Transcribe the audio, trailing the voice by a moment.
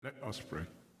Let us pray.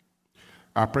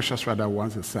 Our precious Father, I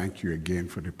want to thank you again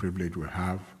for the privilege we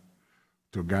have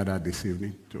to gather this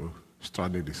evening to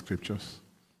study the scriptures,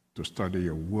 to study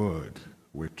your word.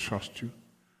 We trust you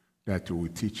that you will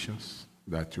teach us,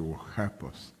 that you will help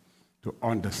us to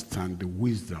understand the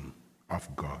wisdom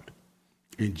of God.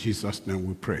 In Jesus' name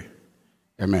we pray.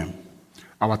 Amen.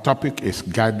 Our topic is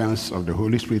guidance of the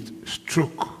Holy Spirit,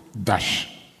 stroke, dash,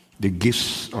 the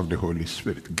gifts of the Holy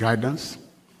Spirit. Guidance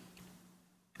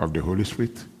of the Holy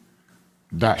Spirit,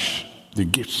 dash, the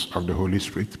gifts of the Holy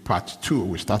Spirit, part 2.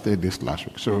 We started this last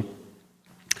week. So,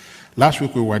 last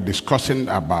week we were discussing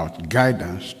about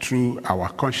guidance through our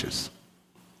conscience.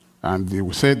 And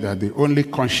we said that the only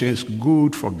conscience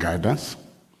good for guidance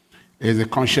is the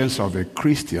conscience of a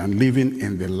Christian living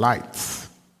in the light,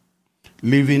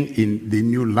 living in the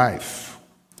new life,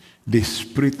 the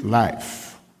spirit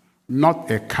life, not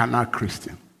a carnal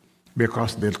Christian.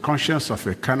 Because the conscience of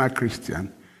a carnal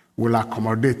Christian will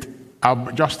accommodate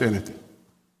just anything.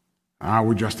 And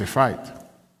will justify it.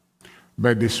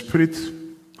 But the spirit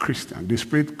Christian, the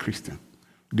spirit Christian,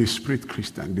 the spirit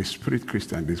Christian, the spirit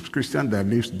Christian, the Christian that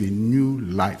lives the new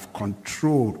life,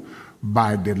 controlled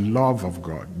by the love of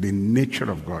God, the nature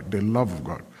of God, the love of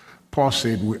God. Paul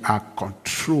said we are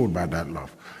controlled by that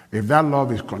love. If that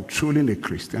love is controlling a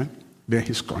Christian, then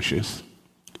his conscience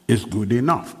is good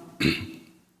enough.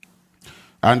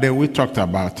 And then we talked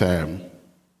about the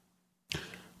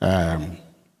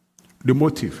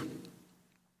motive.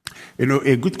 You know,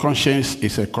 a good conscience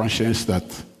is a conscience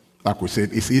that, like we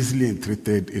said, is easily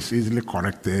entreated, is easily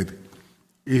corrected,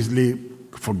 easily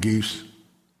forgives,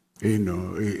 you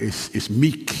know, is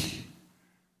meek,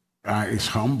 is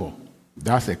humble.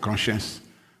 That's a conscience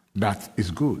that is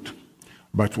good.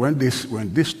 But when this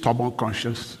stubborn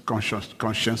conscience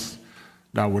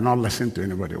that will not listen to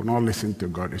anybody, will not listen to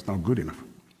God, it's not good enough.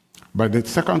 But the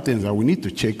second thing is that we need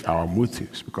to check our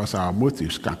motives, because our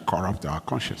motives can corrupt our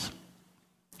conscience.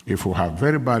 If we have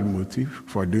very bad motive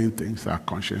for doing things, our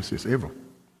conscience is evil,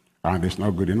 and it's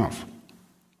not good enough.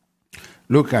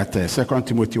 Look at 2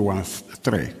 Timothy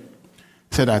 1:3. It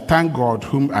said, I thank God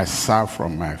whom I serve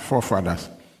from my forefathers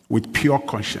with pure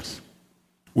conscience.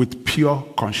 With pure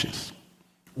conscience.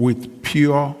 With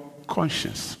pure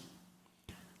conscience.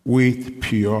 With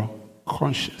pure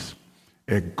conscience.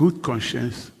 A good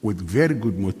conscience with very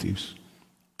good motives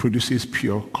produces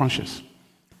pure conscience.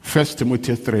 1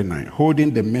 Timothy 3:9,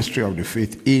 holding the mystery of the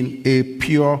faith in a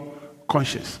pure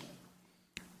conscience.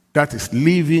 That is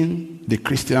living the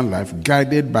Christian life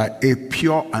guided by a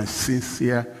pure and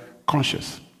sincere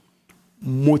conscience.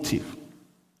 Motive.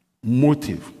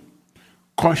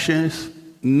 Conscience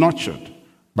nurtured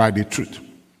by the truth.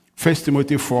 1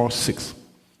 Timothy 4:6,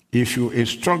 if you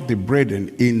instruct the brethren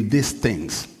in these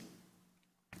things,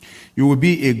 you will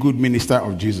be a good minister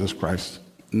of Jesus Christ,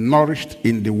 nourished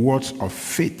in the words of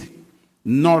faith.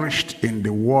 Nourished in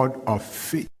the word of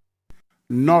faith.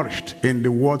 Nourished in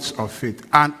the words of faith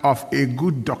and of a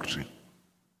good doctrine,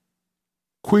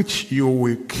 which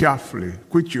you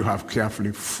have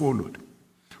carefully followed.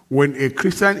 When a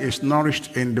Christian is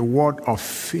nourished in the word of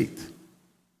faith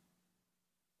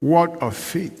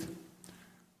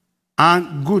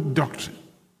and good doctrine,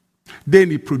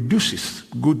 then it produces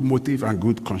good motive and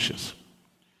good conscience.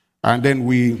 And then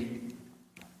we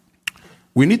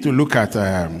need to look at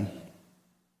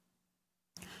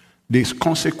this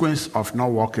consequence of not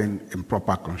walking in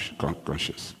proper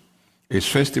conscience. It's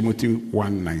 1 Timothy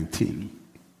 1:19.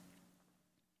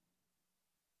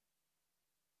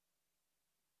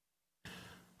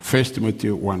 1 Timothy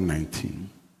 1:19.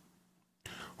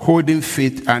 Holding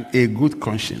faith and a good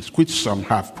conscience, which some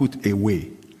have put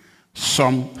away.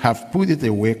 Some have put it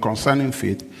away concerning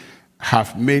faith,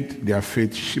 have made their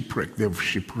faith shipwreck. They've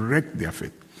shipwrecked their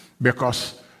faith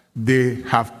because they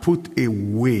have put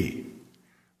away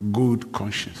good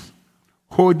conscience.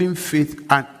 Holding faith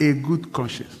and a good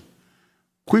conscience,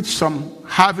 which some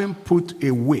having put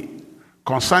away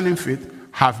concerning faith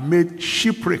have made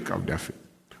shipwreck of their faith,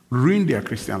 ruined their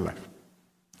Christian life.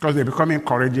 Because they become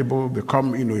incorrigible,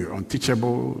 become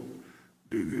unteachable,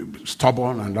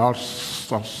 stubborn, and all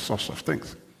sorts of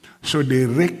things. So they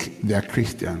wreck their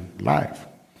Christian life.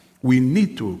 We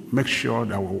need to make sure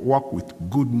that we walk with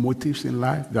good motives in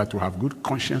life, that we have good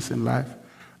conscience in life,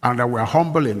 and that we are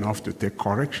humble enough to take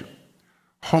correction,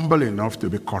 humble enough to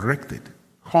be corrected,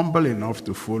 humble enough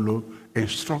to follow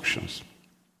instructions.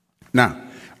 Now,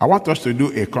 I want us to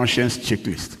do a conscience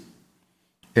checklist.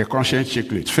 A conscience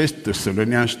checklist. 1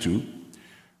 Thessalonians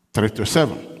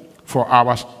 2:3-7. For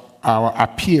our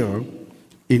appeal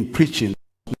in preaching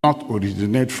does not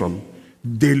originate from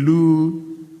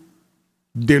delusion,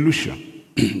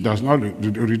 does not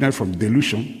originate from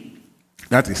delusion,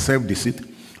 that is self-deceit,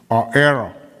 or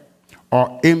error,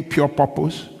 or impure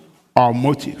purpose, or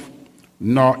motive,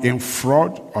 nor in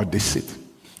fraud or deceit.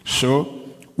 So,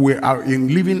 we are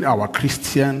in living our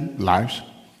Christian lives,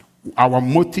 our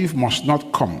motive must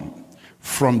not come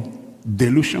from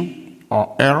delusion,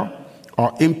 or error,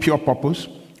 or impure purpose,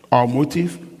 or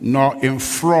motive, nor in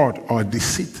fraud or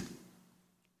deceit.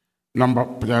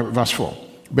 Verse 4.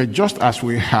 But just as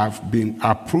we have been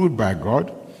approved by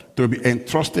God to be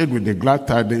entrusted with the glad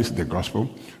tidings of the gospel,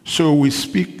 so we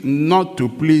speak not to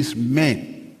please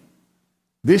men.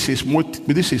 This is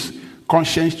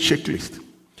conscience checklist.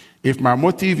 If my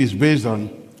motive is based on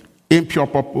impure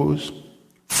purpose,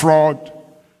 fraud,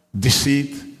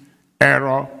 deceit,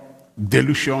 error,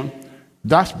 delusion,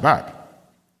 that's bad.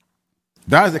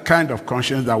 That's the kind of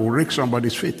conscience that will wreck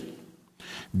somebody's faith.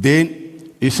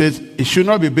 Then it says it should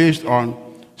not be based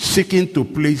on seeking to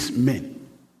please men,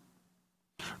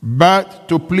 but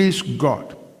to please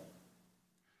God.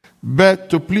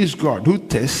 But to please God, who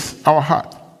tests our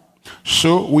heart.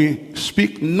 So we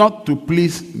speak not to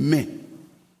please men,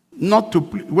 not to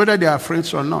whether they are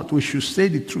friends or not. We should say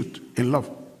the truth in love.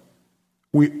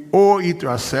 We owe it to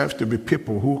ourselves to be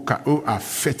people who are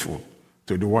faithful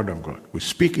to the word of God. We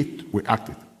speak it, we act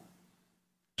it.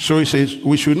 So he says,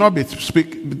 we should not be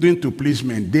doing to please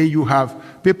men. Then you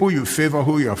have people you favor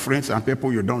who are your friends and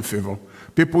people you don't favor.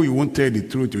 People you won't tell the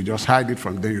truth, you just hide it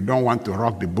from them. You don't want to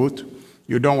rock the boat.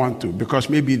 You don't want to, because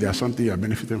maybe there's something you're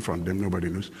benefiting from them, nobody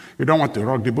knows. You don't want to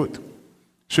rock the boat.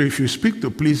 So if you speak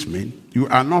to please men, you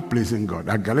are not pleasing God.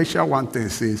 And Galatians 1:10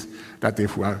 says that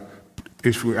if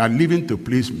we are living to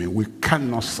please men, we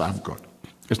cannot serve God.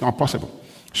 It's not possible.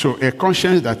 So a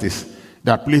conscience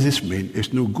that pleases men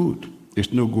is no good.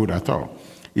 It's no good at all.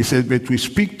 He says, but we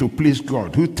speak to please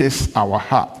God, who tests our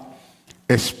heart,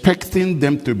 expecting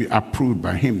them to be approved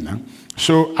by him now.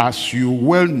 So as you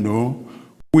well know,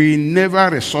 we never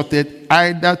resorted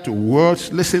either to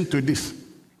words, listen to this.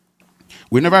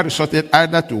 We never resorted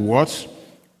either to words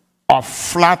of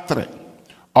flattery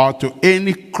or to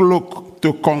any cloak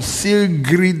to conceal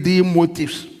greedy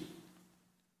motives.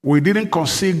 We didn't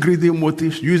conceal greedy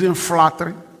motives using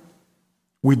flattery.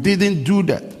 We didn't do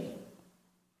that.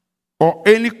 Or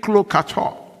any cloak at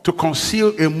all to conceal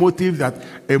a motive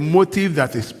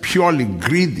that is purely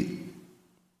greedy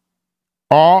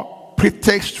or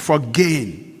pretext for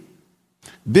gain.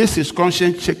 This is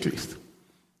conscience checklist.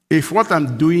 If what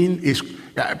I'm doing is,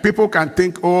 people can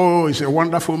think, oh, he's a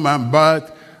wonderful man,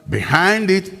 but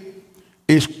behind it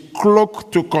is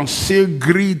cloak to conceal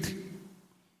greed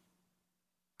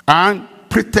and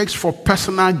pretext for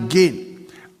personal gain,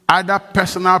 either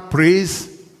personal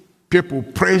praise, people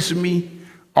praise me,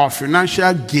 or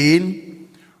financial gain,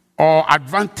 or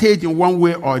advantage in one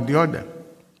way or the other.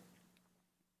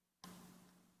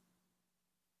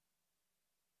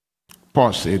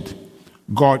 Paul said,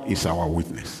 God is our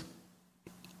witness.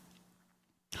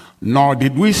 Nor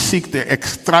did we seek to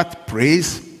extract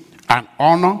praise and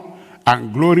honor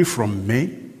and glory from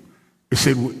men. He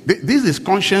said, this is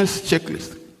conscience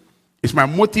checklist. It's my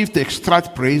motive to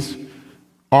extract praise,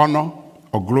 honor,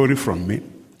 or glory from me,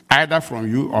 either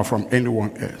from you or from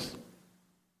anyone else.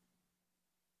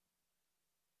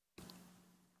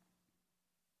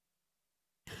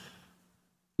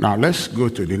 Now let's go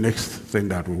to the next thing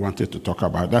that we wanted to talk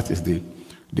about. That is the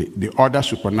other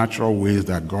supernatural ways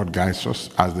that God guides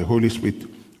us as the Holy Spirit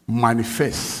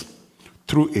manifests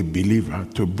through a believer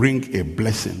to bring a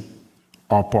blessing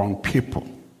upon people.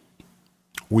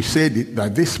 We said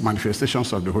that these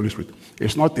manifestations of the Holy Spirit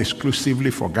is not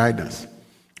exclusively for guidance.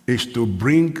 It's to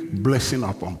bring blessing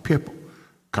upon people.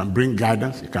 It can bring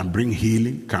guidance, it can bring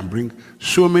healing, it can bring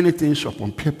so many things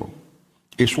upon people.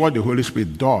 It's what the Holy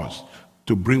Spirit does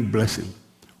to bring blessing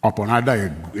upon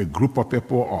either a group of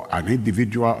people or an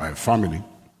individual or a family.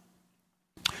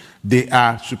 They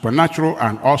are supernatural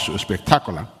and also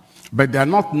spectacular, but they are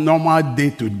not normal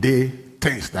day-to-day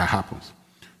things that happens.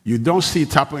 You don't see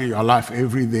it happen in your life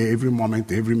every day, every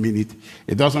moment, every minute.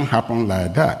 It doesn't happen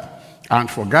like that. And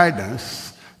for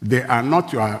guidance, they are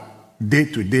not your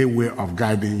day-to-day way of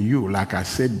guiding you. Like I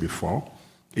said before,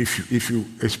 if you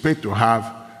expect to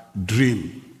have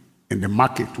dream in the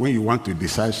market when you want to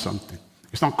decide something,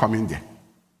 it's not coming there.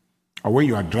 Or when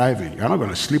you are driving, you're not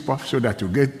going to slip off so that you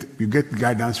get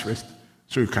guidance first,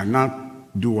 so you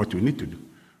cannot do what you need to do.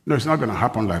 No, it's not going to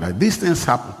happen like that. These things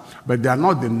happen, but they are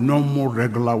not the normal,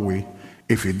 regular way.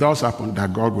 If it does happen,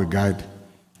 that God will guide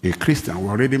a Christian. We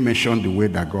already mentioned the way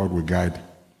that God will guide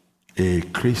a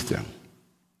Christian.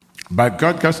 But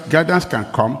God's guidance can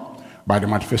come by the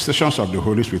manifestations of the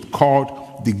Holy Spirit,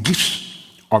 called the gifts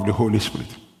of the Holy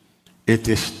Spirit. It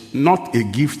is not a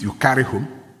gift you carry home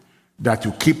that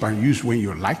you keep and use when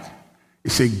you like.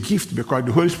 It's a gift because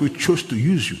the Holy Spirit chose to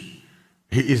use you.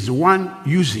 He is the one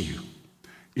using you.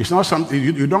 It's not something,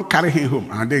 you don't carry him home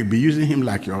and then be using him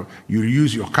like you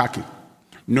use your car key.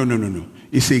 No.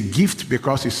 It's a gift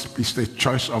because it's the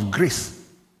choice of grace.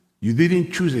 You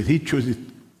didn't choose it. He chose it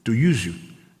to use you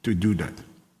to do that.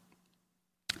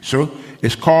 So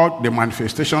it's called the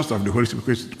manifestations of the Holy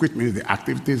Spirit, which means the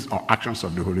activities or actions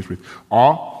of the Holy Spirit,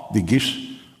 or the gifts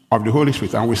of the Holy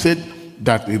Spirit. And we said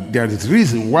that there is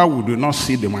reason why we do not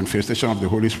see the manifestation of the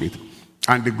Holy Spirit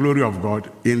and the glory of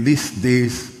God in these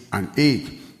days and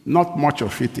age. Not much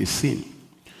of it is seen.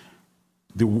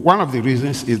 One of the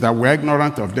reasons is that we're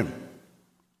ignorant of them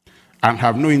and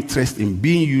have no interest in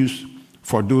being used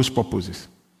for those purposes.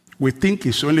 We think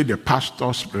it's only the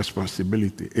pastor's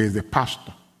responsibility. It's the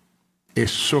pastor, a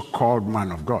so-called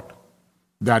man of God.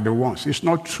 They are the ones. It's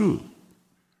not true.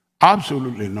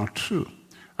 Absolutely not true.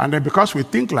 And then because we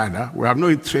think like that, we have no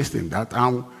interest in that.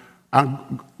 And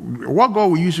what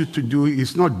God will use you to do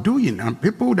is not doing. And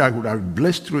people that would have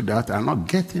blessed through that are not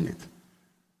getting it.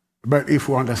 But if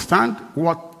we understand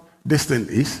what this thing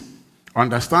is,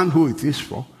 understand who it is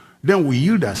for, then we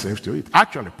yield ourselves to it.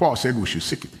 Actually, Paul said we should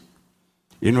seek it.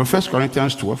 1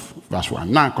 Corinthians 12, verse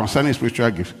 1. Now, concerning spiritual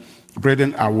gifts,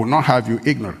 brethren, I will not have you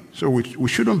ignorant. So we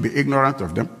shouldn't be ignorant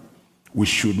of them. We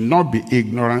should not be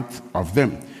ignorant of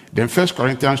them. Then 1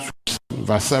 Corinthians 12,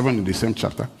 verse 7 in the same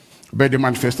chapter. But the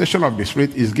manifestation of the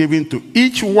Spirit is given to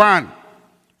each one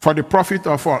for the profit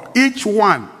of all. Each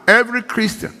one, every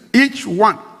Christian, each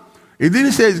one. It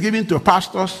didn't say it's given to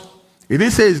pastors. It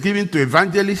didn't say it's given to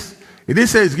evangelists. It didn't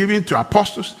say it's given to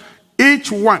apostles.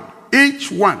 Each one,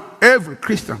 every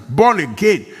Christian born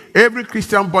again, every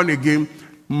Christian born again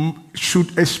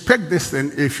should expect this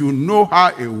thing if you know how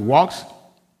it works,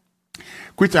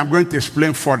 which I'm going to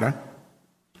explain further,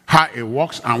 how it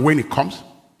works and when it comes.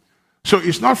 So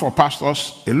it's not for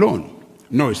pastors alone.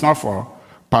 No, it's not for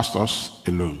pastors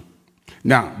alone.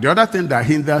 Now, the other thing that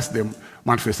hinders the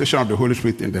manifestation of the Holy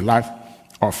Spirit in the life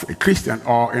of a Christian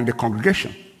or in the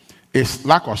congregation is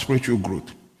lack of spiritual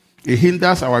growth. It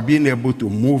hinders our being able to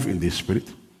move in the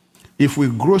Spirit. If we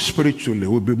grow spiritually,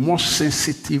 we'll be more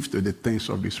sensitive to the things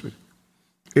of the Spirit.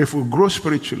 If we grow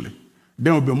spiritually,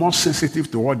 then we'll be more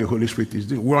sensitive to what the Holy Spirit is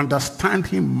doing. We'll understand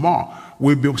Him more.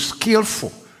 We'll be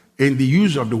skillful in the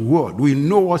use of the word. We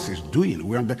know what He's doing.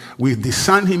 We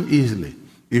discern Him easily.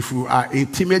 If we are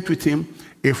intimate with Him,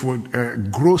 if we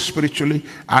grow spiritually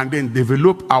and then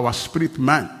develop our spirit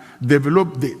man, make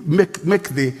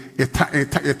the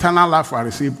eternal life we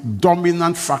receive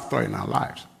dominant factor in our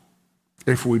lives.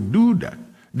 If we do that,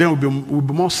 then we'll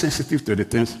be more sensitive to the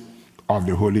things of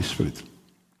the Holy Spirit.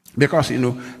 Because,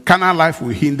 carnal life will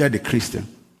hinder the Christian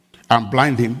and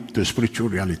blind him to spiritual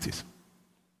realities.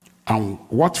 And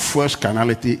what fuels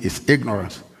carnality is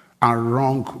ignorance and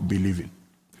wrong believing.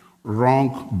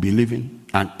 Wrong believing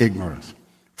and ignorance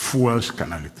fuels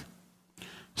carnality.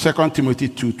 2 Timothy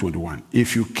 2:21.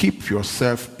 If you keep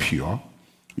yourself pure,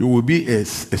 you will be a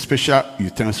special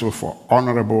utensil for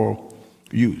honorable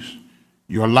use.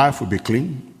 Your life will be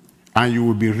clean, and you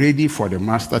will be ready for the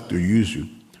master to use you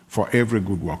for every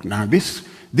good work. Now, this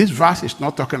verse is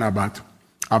not talking about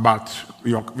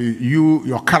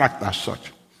your character as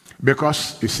such.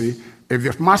 Because, you see, if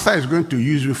the master is going to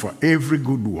use you for every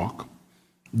good work,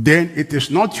 then it is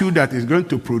not you that is going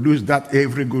to produce that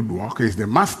every good work. It's the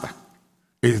master.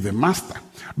 It's the master.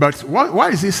 But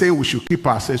why is he saying we should keep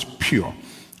ourselves pure?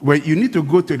 Well, you need to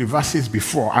go to the verses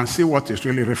before and see what it's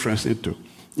really referencing to.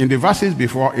 In the verses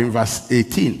before, in verse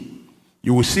 18,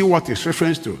 you will see what it's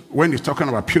referencing to when it's talking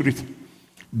about purity.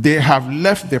 They have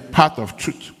left the path of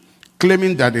truth,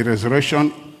 claiming that the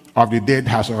resurrection of the dead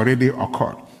has already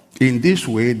occurred. In this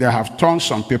way, they have turned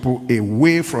some people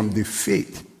away from the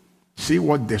faith. See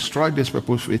what destroyed these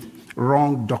people's faith?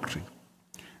 Wrong doctrine.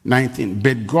 19.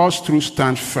 But God's truth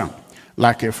stands firm,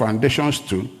 like a foundation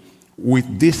stone,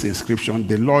 with this inscription: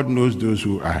 the Lord knows those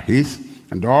who are His,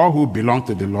 and all who belong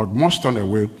to the Lord must turn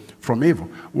away from evil.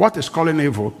 What is calling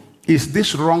evil is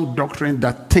this wrong doctrine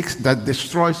that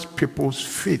destroys people's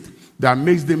faith, that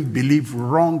makes them believe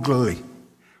wrongly.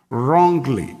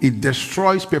 Wrongly. It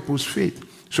destroys people's faith.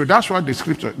 So that's what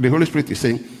the Holy Spirit is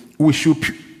saying. We should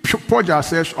purge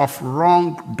ourselves of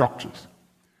wrong doctrines.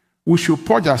 We should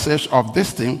purge ourselves of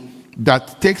this thing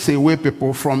that takes away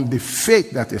people from the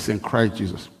faith that is in Christ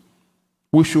Jesus.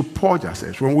 We should purge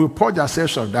ourselves. When we purge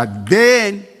ourselves of that,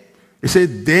 then, it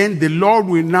said, then the Lord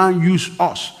will now use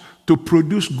us to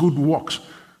produce good works,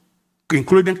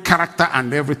 including character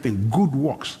and everything. Good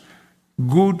works.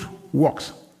 Good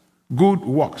works. Good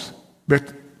works.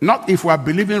 But Not if we are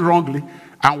believing wrongly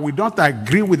and we don't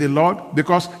agree with the Lord,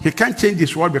 because he can't change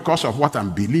his word because of what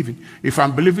I'm believing. If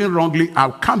I'm believing wrongly, I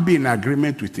can't be in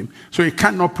agreement with him. So he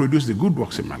cannot produce the good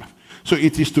works in my life. So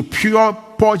it is to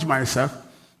purge myself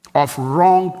of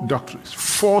wrong doctrines,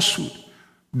 falsehood,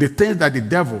 the things that the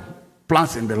devil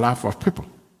plants in the life of people.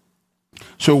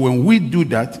 So when we do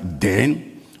that,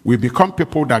 then we become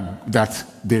people that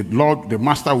the Lord, the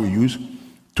Master, will use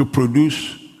to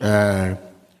produce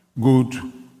good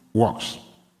works.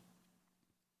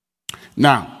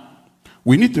 Now,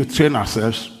 we need to train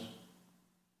ourselves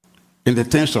in the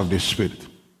things of the Spirit.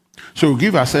 So we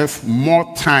give ourselves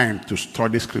more time to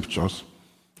study scriptures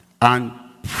and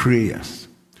prayers.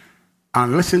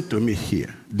 And listen to me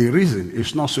here. The reason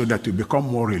is not so that you become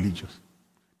more religious.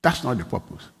 That's not the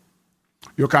purpose.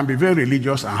 You can be very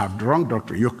religious and have the wrong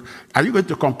doctrine. Are you going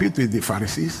to compete with the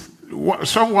Pharisees?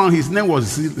 Someone, his name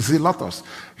was Zelotus.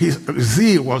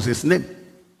 Zeal was his name.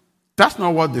 That's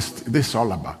not what this is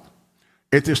all about.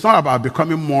 It is not about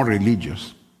becoming more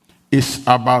religious. It's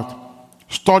about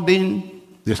studying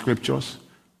the scriptures,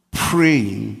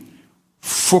 praying,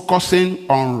 focusing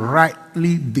on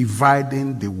rightly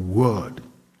dividing the word.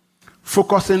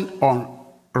 Focusing on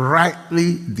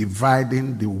rightly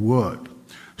dividing the word,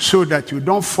 so that you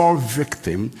don't fall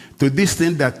victim to this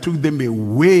thing that took them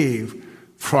away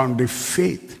from the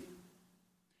faith.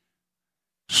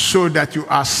 So that you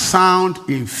are sound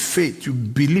in faith. You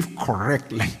believe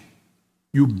correctly.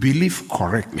 You believe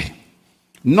correctly.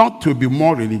 Not to be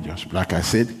more religious, like I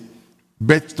said,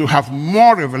 but to have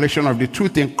more revelation of the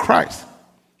truth in Christ,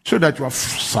 so that you are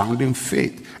sound in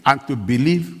faith and to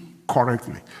believe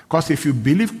correctly. Because if you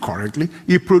believe correctly,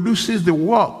 it produces the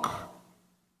work.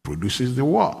 Produces the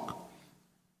work.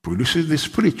 Produces the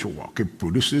spiritual work. It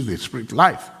produces the spirit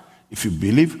life. If you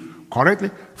believe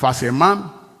correctly, for as a man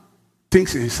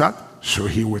thinks in his heart, so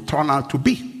he will turn out to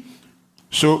be.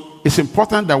 So it's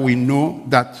important that we know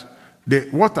that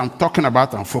what I'm talking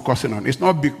about and focusing on is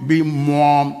not being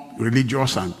more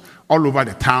religious and all over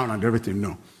the town and everything.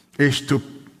 No. It's to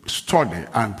study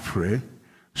and pray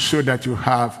so that you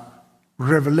have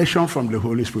revelation from the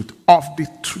Holy Spirit of the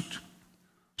truth.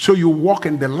 So you walk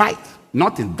in the light,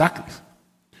 not in darkness.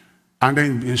 And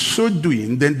then in so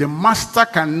doing, then the Master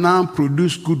can now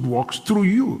produce good works through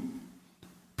you.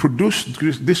 Produce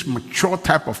this mature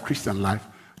type of Christian life,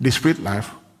 the spirit life,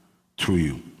 through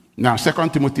you. Now, 2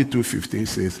 Timothy 2:15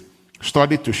 says,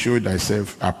 study to show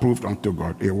thyself approved unto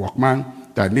God, a workman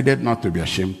that needed not to be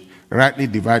ashamed, rightly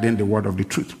dividing the word of the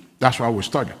truth. That's why we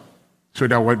study. So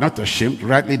that we're not ashamed,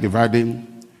 rightly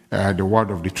dividing the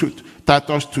word of the truth.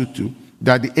 Titus 2:2,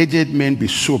 that the aged men be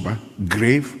sober,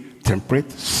 grave,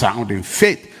 temperate, sound in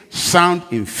faith. Sound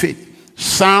in faith.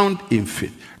 Sound in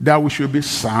faith. That we should be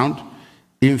sound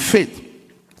in faith.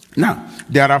 Now,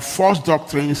 there are false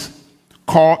doctrines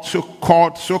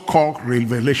so-called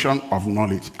revelation of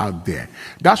knowledge out there.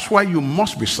 That's why you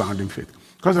must be sound in faith.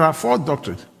 Because there are false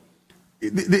doctrines.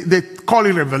 They call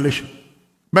it revelation.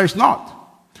 But it's not.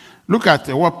 Look at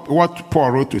what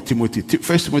Paul wrote to Timothy.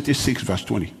 1 Timothy 6 verse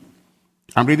 20.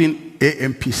 I'm reading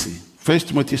AMPC. 1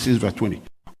 Timothy 6 verse 20.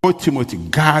 O Timothy,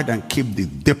 guard and keep the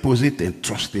deposit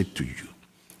entrusted to you.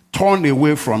 Turn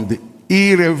away from the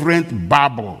irreverent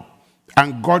babble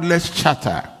and godless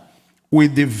chatter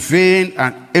with the vain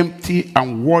and empty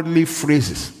and worldly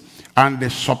phrases and the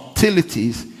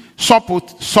subtleties,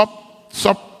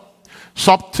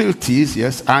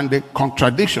 and the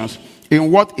contradictions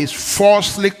in what is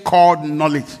falsely called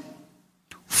knowledge.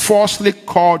 Falsely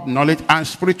called knowledge and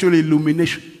spiritual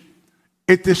illumination.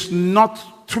 It is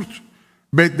not truth,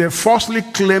 but they falsely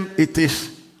claim it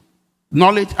is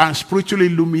knowledge and spiritual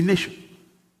illumination.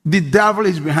 The devil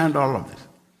is behind all of this.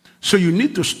 So you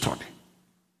need to study.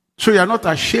 So you are not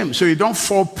ashamed. So you don't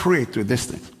fall prey to these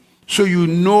things. So you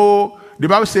know, the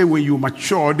Bible says when you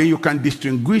mature, then you can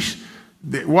distinguish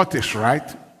what is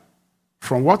right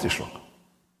from what is wrong.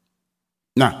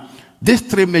 Now, these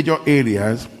three major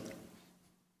areas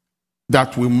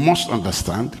that we must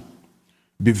understand,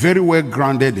 be very well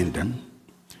grounded in them.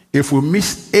 If we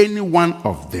miss any one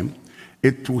of them,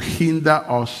 it will hinder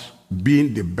us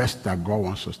being the best that God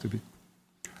wants us to be.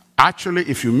 Actually,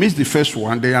 if you miss the first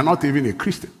one, then you are not even a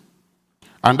Christian.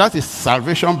 And that is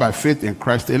salvation by faith in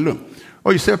Christ alone. Oh,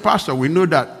 you say, Pastor, we know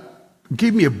that.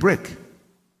 Give me a break.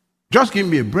 Just give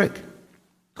me a break.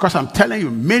 Because I'm telling you,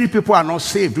 many people are not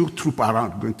saved who troop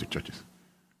around going to churches.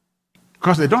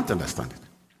 Because they don't understand it.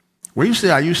 When you say,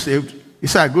 are you saved? You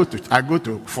say, I go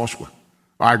to Foursquare.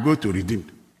 Or I go to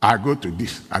Redeemed. I go to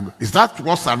this. Is that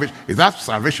what salvation? Is that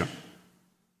salvation?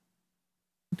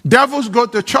 Devils go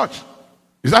to church.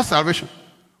 Is that salvation?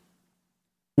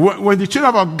 When the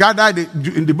children of God gathered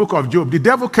in the book of Job, the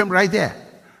devil came right there.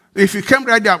 If he came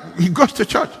right there, he goes to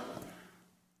church.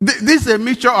 This is a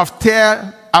mixture of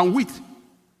tare and wheat.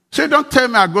 So don't tell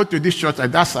me I go to this church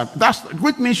and that's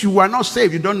which means you are not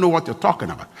saved. You don't know what you're talking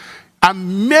about.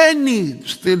 And many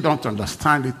still don't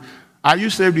understand it. Are you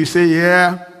saved? You say,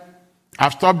 yeah,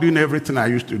 I've stopped doing everything I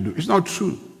used to do. It's not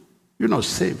true. You're not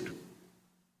saved.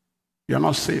 You're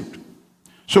not saved.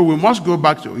 So we must go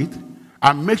back to it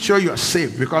and make sure you're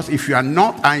saved. Because if you are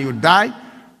not and you die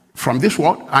from this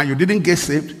world and you didn't get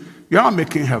saved, you're not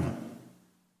making heaven.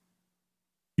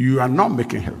 You are not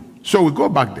making heaven. So we go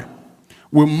back there.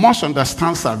 We must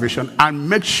understand salvation and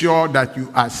make sure that you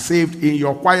are saved in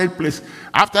your quiet place.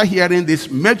 After hearing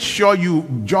this, make sure you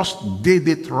just did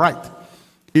it right.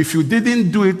 If you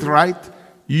didn't do it right,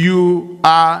 you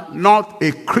are not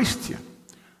a Christian.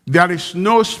 There is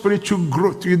no spiritual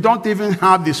growth. You don't even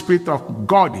have the Spirit of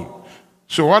God in.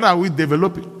 So what are we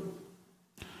developing?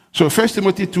 So 1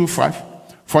 Timothy 2:5,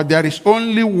 for there is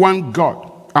only one God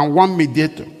and one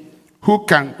mediator who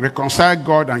can reconcile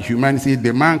God and humanity,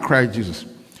 the man Christ Jesus.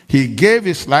 He gave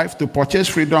his life to purchase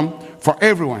freedom for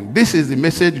everyone. This is the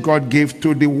message God gave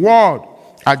to the world.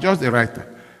 I just the writer.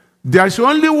 There is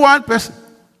only one person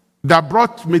that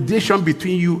brought mediation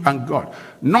between you and God.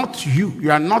 Not you.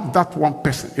 You are not that one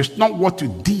person. It's not what you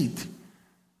did.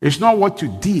 It's not what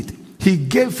you did. He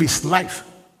gave his life.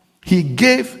 He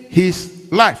gave his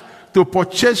life to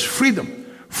purchase freedom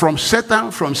from Satan,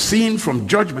 from sin, from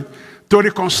judgment, to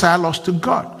reconcile us to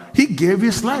God. He gave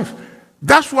his life.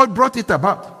 That's what brought it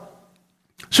about.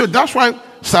 So that's why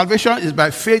salvation is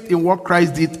by faith in what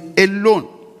Christ did alone.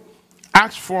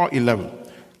 Acts 4:11.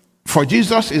 For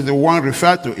Jesus is the one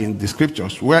referred to in the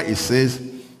scriptures where it says,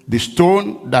 the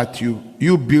stone that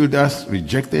you builders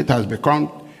rejected has become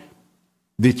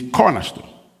the cornerstone.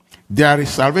 There is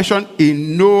salvation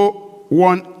in no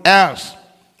one else.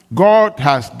 God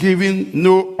has given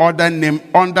no other name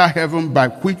under heaven by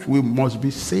which we must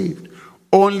be saved.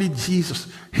 Only Jesus.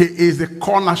 He is the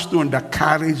cornerstone that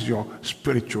carries your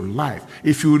spiritual life.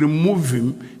 If you remove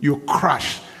him, you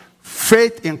crash.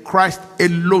 Faith in Christ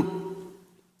alone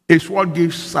is what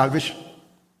gives salvation.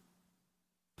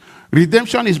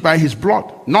 Redemption is by his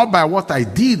blood, not by what I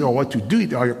did or what you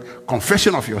did or your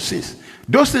confession of your sins.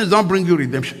 Those things don't bring you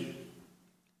redemption.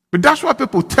 But that's what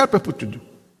people tell people to do.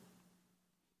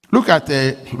 Look at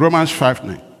Romans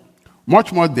 5:9.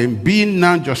 Much more than being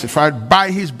now justified by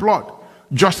his blood.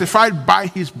 Justified by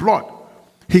his blood.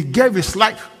 He gave his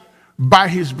life. By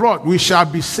his blood, we shall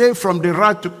be saved from the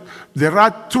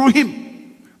wrath through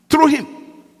him. Through him.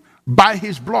 By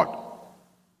his blood.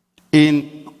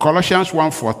 In Colossians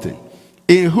 1:14.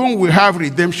 In whom we have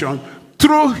redemption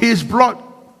through his blood.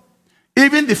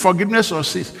 Even the forgiveness of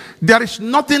sins. There is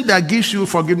nothing that gives you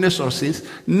forgiveness of sins.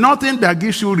 Nothing that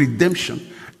gives you redemption.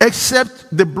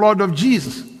 Except the blood of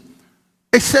Jesus.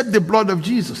 Except the blood of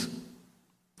Jesus.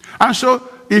 And so,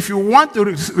 if you want to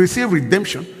receive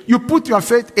redemption, you put your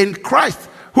faith in Christ,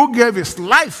 who gave his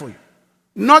life for you.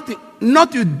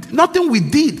 Nothing we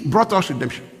did brought us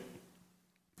redemption.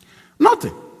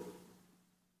 Nothing.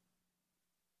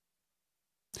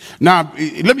 Now,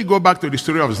 let me go back to the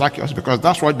story of Zacchaeus, because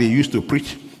that's what they used to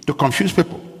preach, to confuse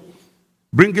people.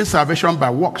 Bringing salvation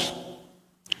by works.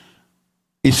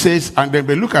 It says, and then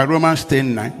we look at Romans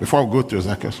 10:9, before we go to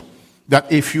Zacchaeus,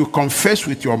 that if you confess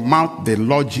with your mouth the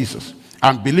Lord Jesus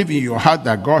and believe in your heart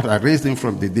that God has raised him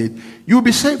from the dead, you'll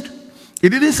be saved. It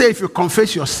didn't say if you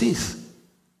confess your sins.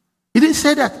 It didn't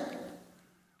say that.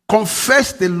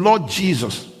 Confess the Lord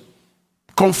Jesus.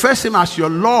 Confess him as your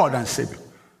Lord and Savior.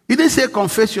 It didn't say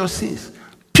confess your sins.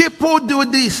 People do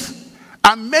this.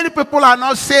 And many people are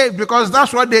not saved because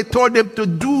that's what they told them to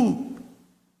do.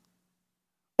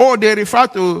 Oh, they refer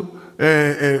to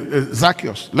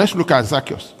Zacchaeus. Let's look at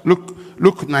Zacchaeus.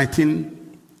 Luke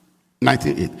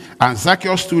 19:8. And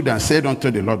Zacchaeus stood and said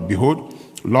unto the Lord, behold,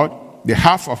 Lord, the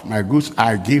half of my goods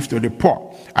I give to the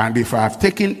poor. And if I have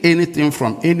taken anything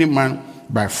from any man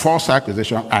by false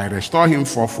accusation, I restore him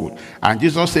fourfold. And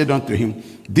Jesus said unto him,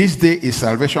 this day is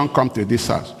salvation come to this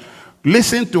house.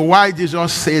 Listen to why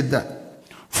Jesus said that.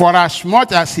 For as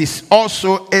much as he's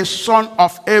also a son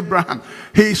of Abraham.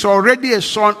 He is already a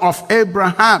son of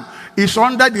Abraham. He's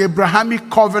under the Abrahamic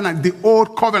covenant, the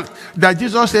old covenant. That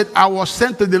Jesus said, I was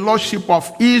sent to the lordship of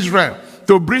Israel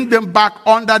to bring them back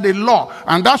under the law.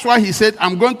 And that's why he said,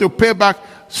 I'm going to pay back,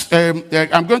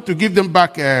 I'm going to give them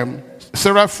back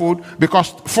sevenfold, because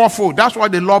fourfold. That's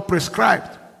what the law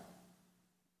prescribed.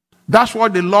 That's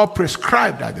what the law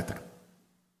prescribed at the time.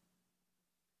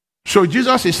 So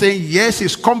Jesus is saying, yes,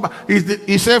 he's come back.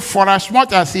 He said, for as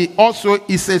much as he also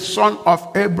is a son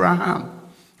of Abraham.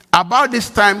 About this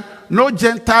time, no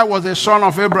Gentile was a son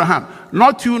of Abraham.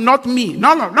 Not you, not me,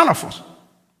 none of us.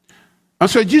 And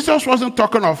so Jesus wasn't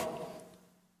talking of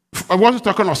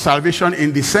salvation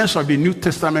in the sense of the New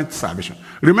Testament salvation.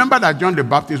 Remember that John the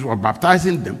Baptist was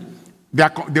baptizing them.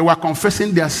 They were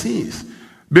confessing their sins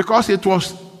because it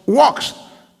was works.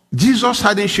 Jesus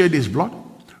hadn't shed his blood.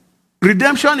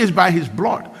 Redemption is by his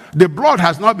blood. The blood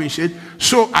has not been shed.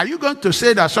 So are you going to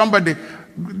say that somebody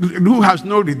who has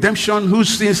no redemption, whose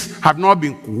sins have not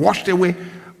been washed away,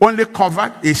 only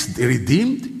covered, is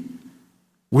redeemed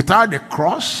without the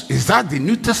cross? Is that the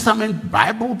New Testament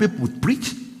Bible people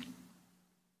preach?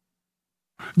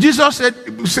 Jesus said,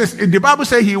 the Bible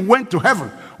says he went to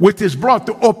heaven with his blood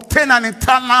to obtain an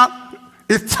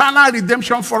eternal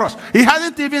redemption for us. He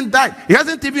hasn't even died. He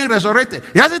hasn't even resurrected.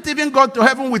 He hasn't even gone to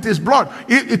heaven with his blood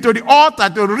to the altar,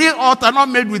 the real altar, not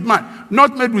made with man,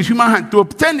 not made with human hand, to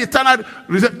obtain eternal,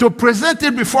 to present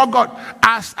it before God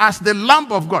as the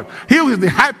Lamb of God. He was the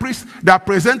high priest that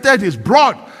presented his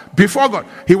blood before God.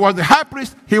 He was the high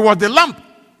priest. He was the Lamb.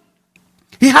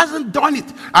 He hasn't done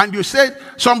it. And you say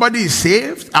somebody is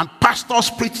saved and pastors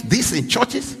preach this in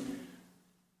churches?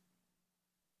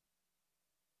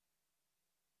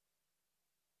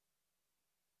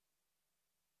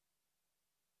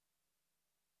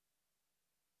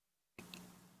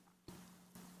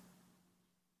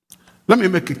 Let me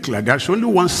make it clear. There's only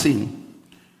one sin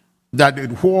that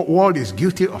the whole world is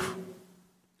guilty of.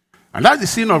 And that's the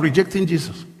sin of rejecting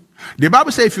Jesus. The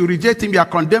Bible says if you reject him, you are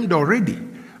condemned already.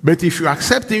 But if you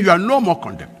accept him, you are no more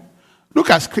condemned.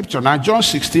 Look at scripture now, John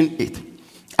 16:8.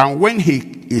 And when he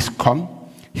is come,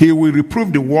 he will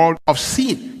reprove the world of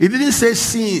sin. It didn't say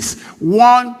sins.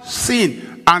 One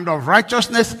sin, and of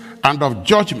righteousness and of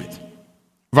judgment.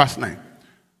 Verse 9.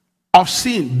 Of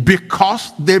sin,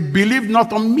 because they believe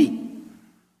not on me.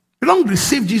 They don't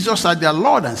receive Jesus as their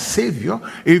Lord and Savior.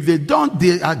 If they don't,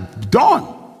 they are done.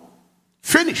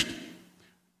 Finished.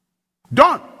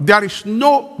 Done. There's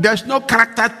no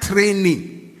character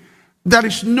training. There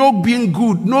is no being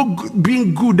good. No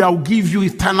being good that will give you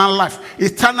eternal life.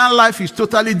 Eternal life is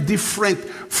totally different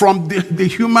from the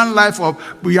human life of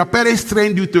your parents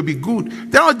trained you to be good.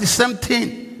 They're not the same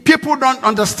thing. People don't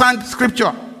understand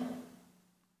scripture.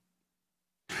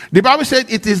 The Bible said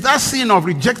it is that sin of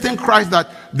rejecting Christ that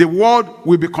the world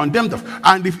will be condemned of.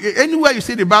 And if anywhere you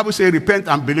see the Bible say repent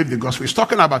and believe the gospel, it's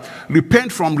talking about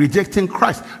repent from rejecting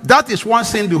Christ. That is one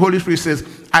sin the Holy Spirit says,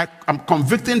 I am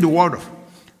convicting the world of.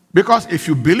 Because if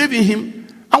you believe in him,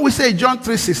 and we say John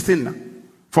 3:16 now,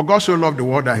 for God so loved the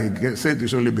world that he sent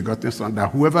his only begotten son,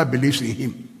 that whoever believes in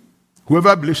him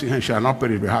shall not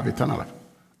perish but have eternal life.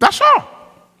 That's all.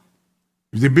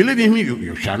 If they believe in me,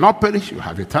 you shall not perish, you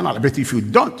have eternal life. But if you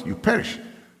don't, you perish.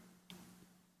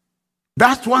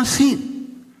 That's one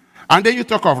sin. And then you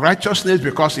talk of righteousness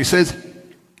because he said,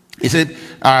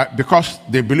 because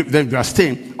they believe they are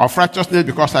staying, of righteousness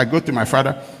because I go to my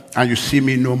Father and you see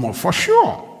me no more. For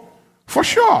sure. For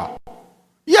sure.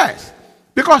 Yes.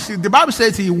 Because the Bible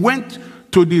says he went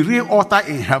to the real altar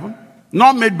in heaven,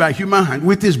 not made by human hand,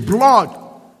 with his blood.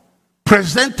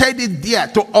 Presented it there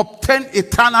to obtain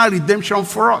eternal redemption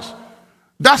for us.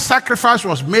 That sacrifice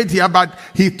was made here, but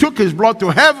he took his blood to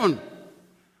heaven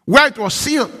where it was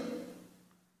sealed.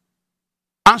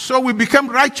 And so we became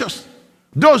righteous.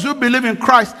 Those who believe in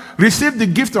Christ receive the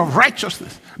gift of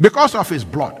righteousness because of his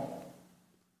blood.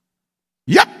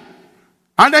 Yep.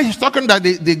 And then he's talking that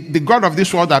the God of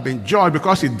this world have been judged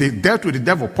because they dealt with the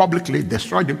devil publicly,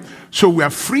 destroyed him. So we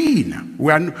are free now.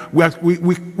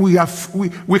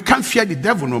 We can't fear the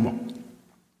devil no more.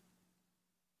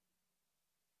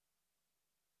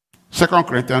 2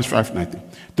 Corinthians 5:19.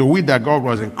 To wit that God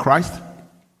was in Christ,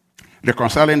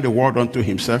 reconciling the world unto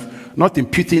himself, not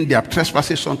imputing their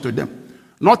trespasses unto them.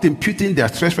 Not imputing their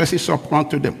trespasses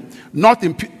unto them. Not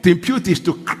to impute is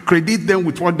to credit them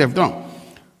with what they've done.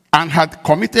 And had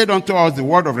committed unto us the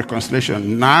word of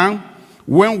reconciliation. Now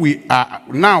we are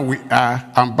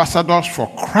ambassadors for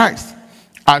Christ,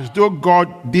 as though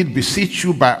God did beseech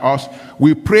you by us.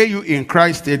 We pray you in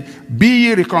Christ's stead, be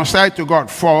ye reconciled to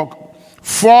God.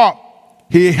 For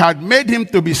he had made him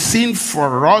to be sin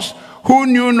for us, who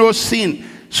knew no sin,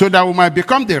 so that we might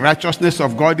become the righteousness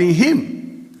of God in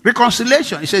him.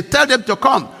 Reconciliation. He said, tell them to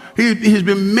come. He's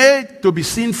been made to be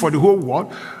sin for the whole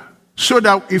world, so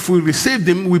that if we receive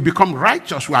him, we become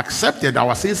righteous. We accepted.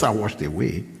 Our sins are washed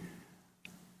away.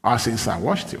 Our sins are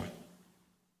washed away.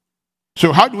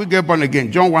 So how do we get born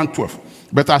again? John 1:12.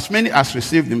 But as many as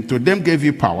received him, to them gave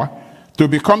you power to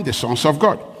become the sons of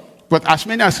God. But as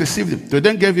many as received him, to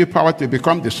them gave you power to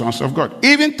become the sons of God.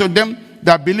 Even to them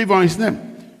that believe on his name.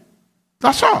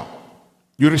 That's all.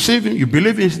 You receive him, you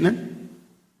believe in his name.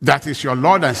 that is your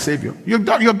Lord and Savior, you're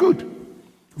good.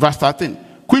 Verse 13,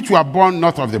 which were born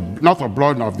not of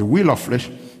blood, nor of the will of flesh,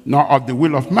 nor of the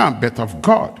will of man, but of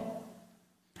God.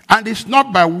 And it's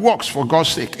not by works, for God's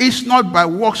sake. It's not by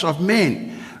works of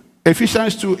men.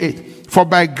 Ephesians 2:8. For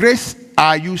by grace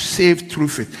are you saved through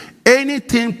faith.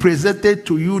 Anything presented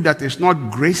to you that is not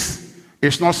grace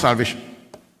is not salvation.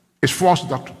 It's false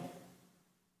doctrine.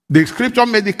 The scripture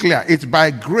made it clear. It's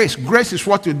by grace. Grace is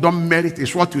what you don't merit.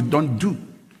 It's what you don't do.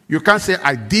 You can't say,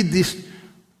 I did this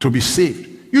to be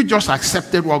saved. You just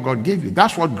accepted what God gave you.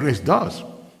 That's what grace does.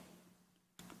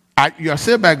 You are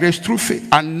saved by grace through faith,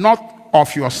 and not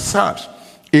of yourselves.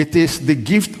 It is the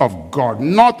gift of God,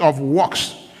 not of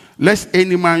works, lest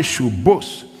any man should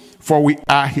boast. For we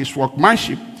are his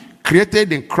workmanship,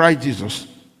 created in Christ Jesus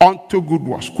unto good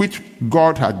works, which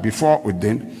God had before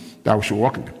ordained that we should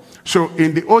walk in them. So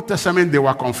in the Old Testament, they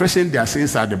were confessing their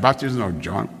sins at the baptism of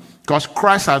John, because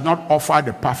Christ has not offered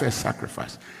the perfect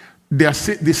sacrifice. The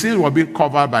sins were being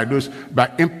covered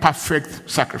by imperfect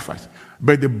sacrifice.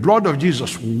 But the blood of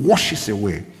Jesus washes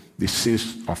away the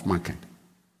sins of mankind.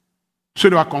 So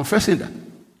they were confessing that.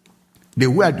 They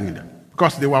were doing that.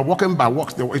 Because they were walking by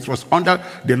works. It was under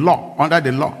the law.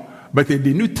 But in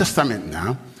the New Testament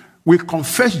now, we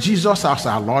confess Jesus as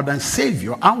our Lord and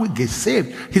Savior, and we get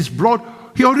saved. His blood,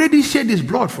 he already shed his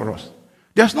blood for us.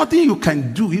 There's nothing you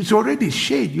can do. It's already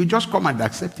shed. You just come and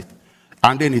accept it.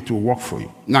 And then it will work for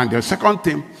you. Now, the second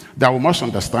thing that we must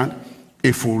understand,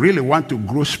 if we really want to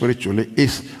grow spiritually,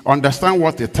 is understand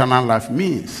what eternal life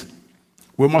means.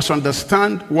 We must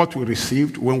understand what we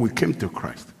received when we came to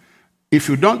Christ. If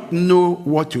you don't know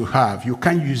what you have, you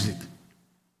can't use it.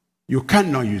 You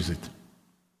cannot use it.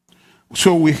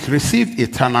 So we received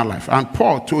eternal life. And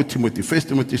Paul told Timothy, 1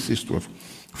 Timothy 6:12,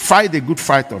 fight the good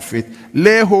fight of faith.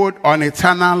 Lay hold on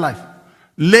eternal life.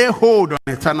 Lay hold on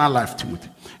eternal life, Timothy.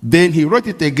 Then he wrote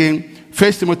it again,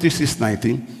 1 Timothy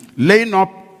 6:19, laying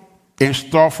up in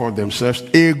store for themselves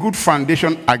a good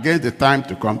foundation against the time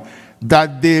to come,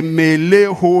 that they may lay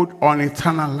hold on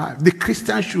eternal life. The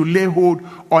Christian should lay hold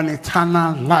on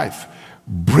eternal life.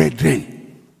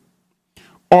 Brethren,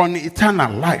 on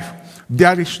eternal life.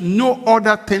 There is no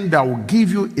other thing that will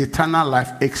give you eternal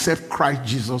life except Christ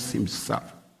Jesus himself.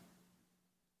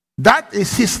 That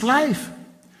is his life.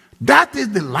 That is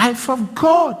the life of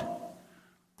God.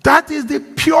 That is the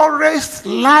purest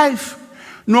life.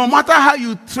 No matter how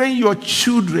you train your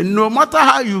children, no matter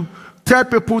how you tell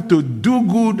people to do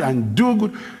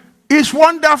good, it's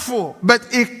wonderful, but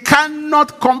it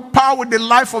cannot compare with the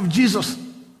life of Jesus.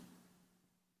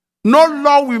 No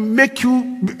law will make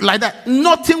you like that.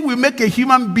 Nothing will make a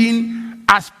human being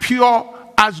as pure,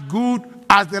 as good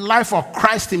as the life of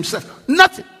Christ himself.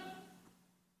 Nothing.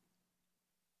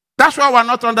 That's why we're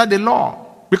not under the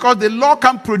law, because the law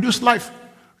can't produce life.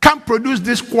 Can't produce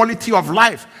this quality of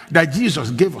life that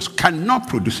Jesus gave us. Cannot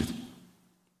produce it.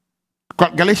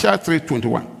 Galatians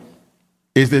 3:21.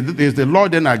 Is the law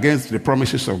then against the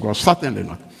promises of God? Certainly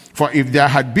not. For if there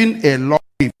had been a law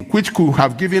which could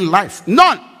have given life,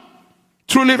 none.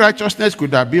 Truly righteousness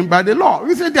could have been by the law.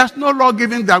 We say there's no law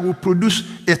given that will produce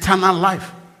eternal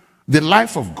life. The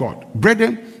life of God.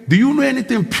 Brethren, do you know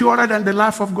anything purer than the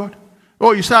life of God?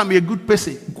 Oh, you say I'm a good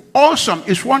person. Awesome.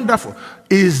 It's wonderful.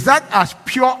 Is that as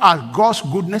pure as God's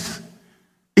goodness?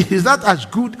 Is that as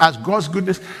good as God's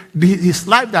goodness? His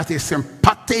life that is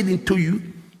imparted into you.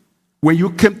 When you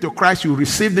came to Christ, you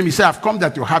received him. He said, I've come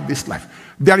that you have this life.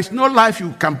 There is no life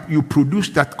you produce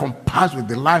that compares with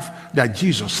the life that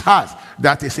Jesus has,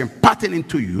 that is imparted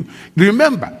into you.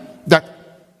 Remember that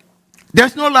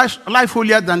there's no life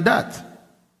holier than that.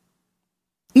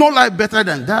 No life better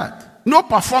than that. No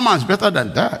performance better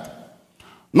than that.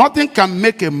 Nothing can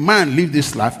make a man live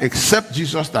this life except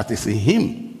Jesus that is in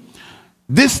him.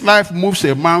 This life moves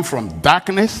a man from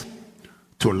darkness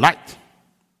to light.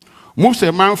 Moves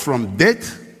a man from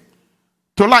death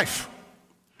to life.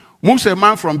 Moves a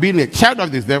man from being a child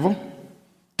of the devil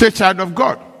to a child of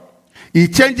God. He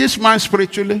changes man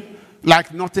spiritually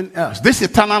like nothing else. This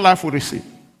eternal life we receive.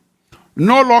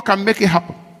 No law can make it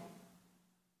happen.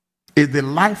 It's the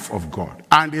life of God,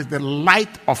 and it's the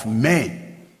light of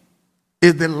men.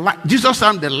 It's the light. Jesus said,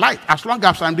 I'm the light. As long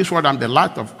as I'm this world, I'm the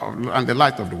light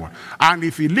of the world. And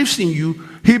if he lives in you,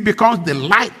 he becomes the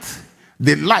light.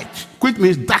 The light, which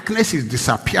means darkness is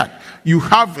disappeared. You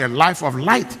have a life of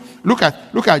light. Look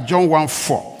at John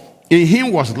 1:4. In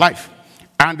him was life,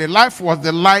 and the life was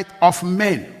the light of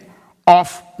men.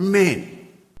 Of men.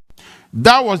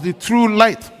 That was the true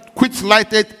light, which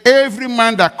lighted every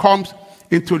man that comes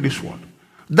into this world.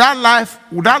 That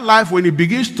life, when it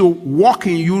begins to walk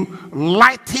in you,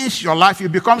 lightens your life.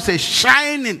 It becomes a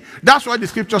shining. That's why the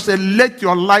scripture said, let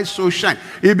your light so shine.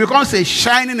 It becomes a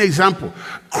shining example.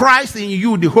 Christ in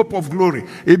you, the hope of glory.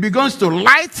 It begins to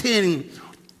lighten,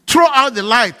 throw out the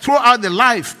light, throw out the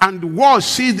life, and the world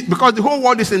sees, because the whole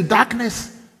world is in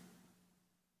darkness.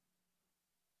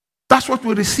 That's what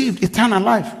we received, eternal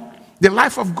life. The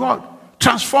life of God.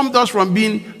 Transformed us from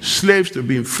being slaves to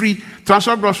being free.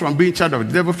 Transformed us from being child of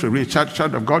the devil to being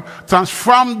child of God.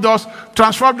 Transformed us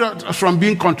from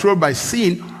being controlled by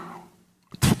sin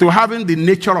to having the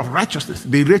nature of righteousness,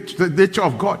 the nature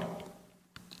of God.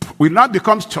 We now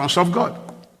become sons of God.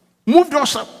 Moved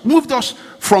us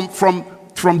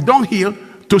from dunghill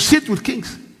to sit with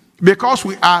kings. Because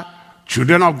we are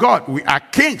children of God. We are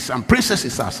kings and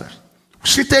princesses ourselves.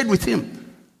 Seated with him.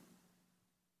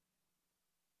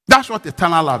 That's what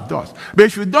eternal life does. But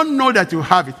if you don't know that you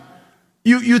have it,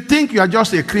 you think you are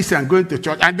just a Christian going to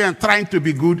church and then trying to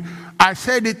be good. I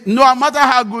said it, no matter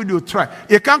how good you try,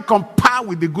 it can't compare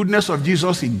with the goodness of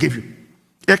Jesus he gave you.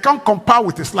 It can't compare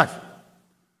with his life.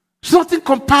 Nothing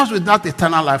compares with that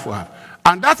eternal life we have.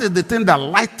 And that is the thing that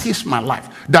lightens my life,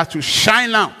 that you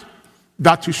shine out,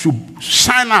 that you should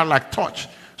shine out like torch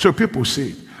so people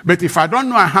see it. But if I don't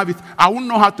know I have it, I won't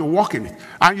know how to walk in it.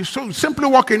 And you simply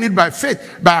walk in it by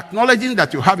faith, by acknowledging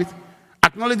that you have it,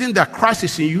 acknowledging that Christ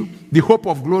is in you, the hope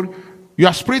of glory.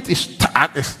 Your spirit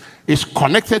is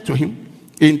connected to him.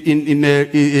 In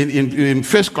 1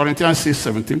 Corinthians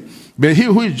 6:17, but he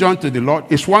who is joined to the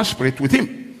Lord is one spirit with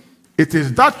him. It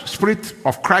is that spirit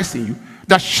of Christ in you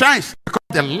that shines because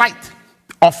the light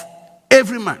of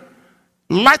every man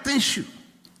lightens you,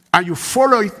 and you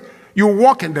follow it, you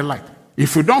walk in the light.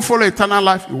 If you don't follow eternal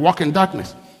life, you walk in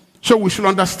darkness. So we should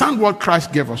understand what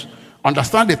Christ gave us,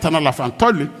 understand eternal life, and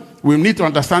thirdly, we need to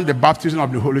understand the baptism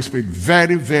of the Holy Spirit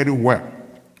very, very well.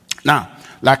 Now,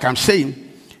 like I'm saying,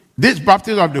 this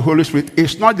baptism of the Holy Spirit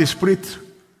is not the spirit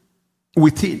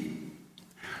within.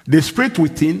 The spirit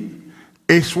within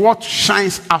is what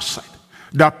shines outside,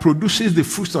 that produces the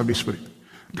fruits of the Spirit.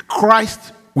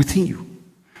 Christ within you.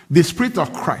 The Spirit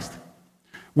of Christ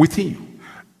within you.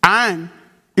 And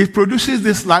it produces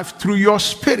this life through your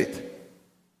spirit.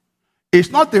 It's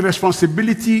not the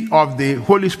responsibility of the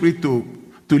Holy Spirit to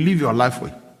live your life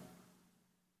with.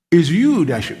 It's you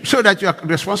that should, so that you are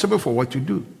responsible for what you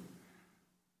do.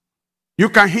 You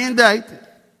can hinder it,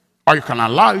 or you can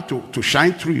allow it to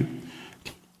shine through you.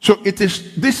 So it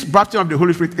is, this baptism of the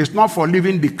Holy Spirit is not for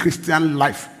living the Christian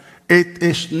life. It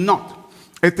is not.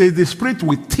 It is the Spirit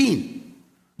within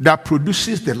that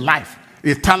produces the life,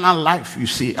 the eternal life you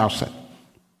see outside.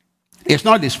 It's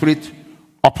not the Spirit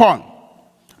upon.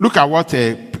 Look at what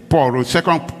Paul wrote, 2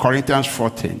 Corinthians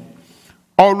 14.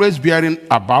 Always bearing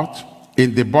about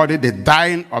in the body the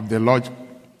dying of the Lord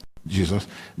Jesus,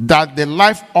 that the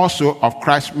life also of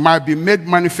Christ might be made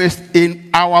manifest in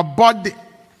our body.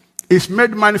 It's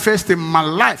made manifest in my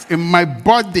life, in my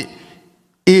body.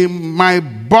 In my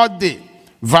body.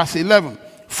 Verse 11.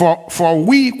 For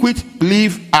we which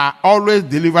live are always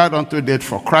delivered unto death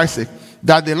for Christ's sake,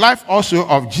 that the life also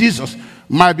of Jesus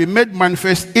might be made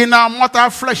manifest in our mortal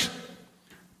flesh.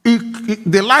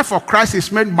 The life of Christ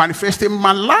is made manifest in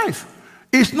my life.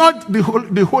 It's not the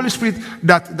Holy Spirit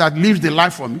that lives the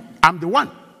life for me. I'm the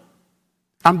one.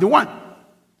 I'm the one.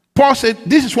 Paul said,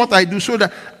 this is what I do so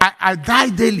that I die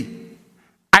daily.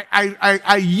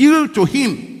 I yield to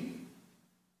him.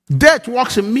 Death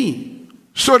works in me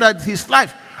so that his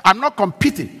life, I'm not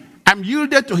competing. I'm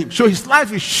yielded to him. So his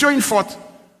life is showing forth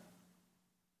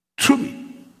through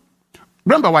me.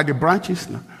 Remember what the branch is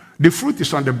now? The fruit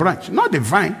is on the branch, not the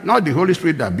vine, not the Holy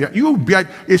Spirit that bear. You bear,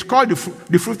 it's called the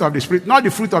fruit of the Spirit, not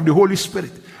the fruit of the Holy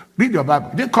Spirit. Read your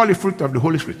Bible. They call it fruit of the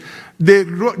Holy Spirit.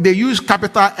 They use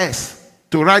capital S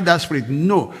to write that spirit.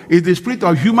 No, it's the spirit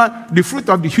of the fruit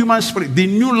of the human spirit, the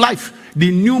new life, the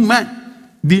new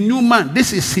man, the new man.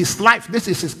 This is his life. This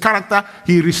is his character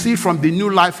he received from the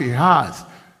new life he has.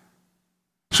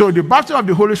 So the baptism of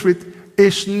the Holy Spirit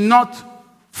is not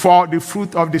for the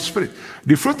fruit of the Spirit.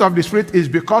 The fruit of the Spirit is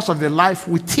because of the life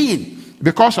within,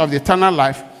 because of the eternal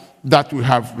life that we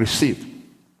have received.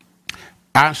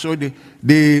 And so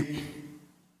the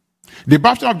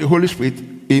baptism of the Holy Spirit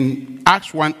in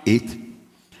Acts 1:8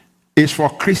 is for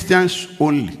Christians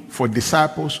only, for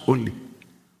disciples only.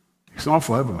 It's not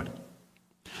for everybody.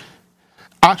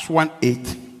 Acts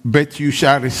 1:8, but you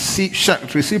shall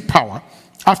receive power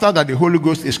after that the Holy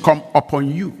Ghost is come upon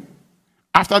you.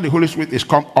 After the Holy Spirit is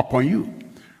come upon you.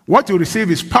 What you receive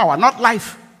is power, not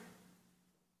life.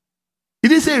 He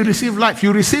didn't say you receive life.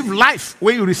 You receive life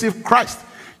when you receive Christ.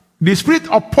 The Spirit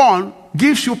upon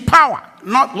gives you power,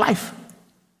 not life.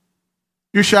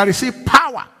 You shall receive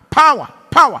power, power,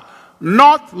 power,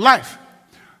 not life.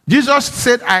 Jesus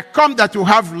said, I come that you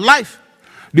have life.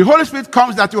 The Holy Spirit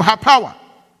comes that you have power.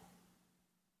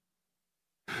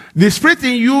 The Spirit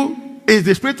in you is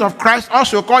the Spirit of Christ,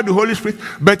 also called the Holy Spirit,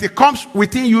 but it comes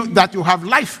within you that you have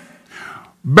life.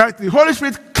 But the Holy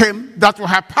Spirit came that you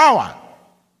have power.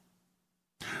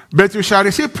 But you shall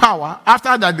receive power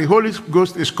after that the Holy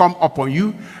Ghost is come upon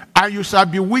you, and you shall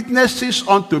be witnesses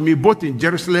unto me both in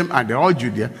Jerusalem and all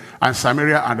Judea and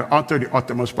Samaria and unto the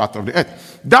uttermost part of the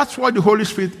earth. That's what the Holy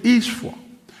Spirit is for.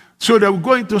 So that we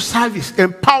go into service,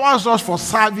 empowers us for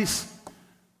service,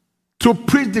 to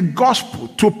preach the gospel,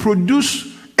 to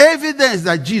produce evidence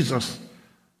that Jesus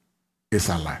is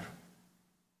alive.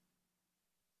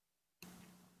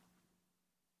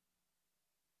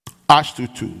 Acts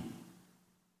 2:2.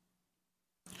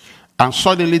 And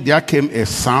suddenly there came a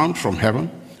sound from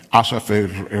heaven as of a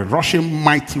rushing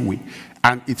mighty wind,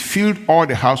 and it filled all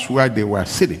the house where they were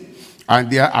sitting.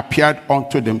 And there appeared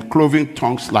unto them cloven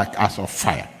tongues like as of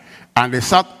fire. And they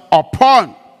sat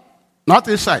upon, not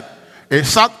inside, they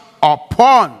sat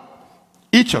upon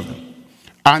each of them.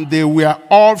 And they were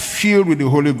all filled with the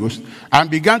Holy Ghost and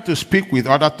began to speak with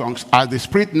other tongues as the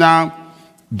Spirit now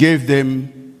gave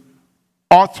them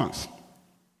utterance.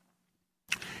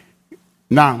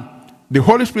 Now, the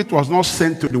Holy Spirit was not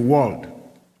sent to the world.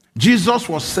 Jesus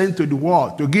was sent to the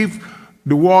world to give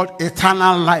the world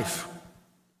eternal life.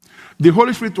 The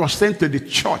Holy Spirit was sent to the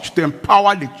church to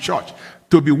empower the church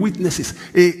to be witnesses.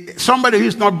 Somebody who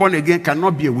is not born again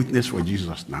cannot be a witness for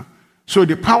Jesus now. So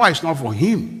the power is not for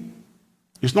him.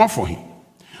 It's not for him.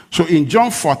 So in John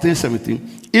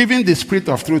 14:17, even the Spirit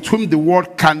of truth, whom the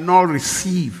world cannot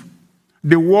receive.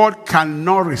 The world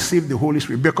cannot receive the Holy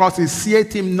Spirit because it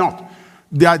seeth him not.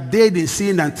 They are dead in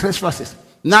sin and trespasses.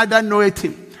 Neither knoweth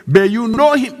him. But you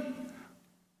know him.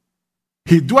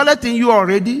 He dwelleth in you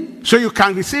already, so you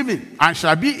can receive him and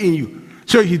shall be in you.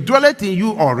 So he dwelleth in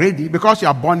you already because you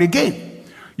are born again.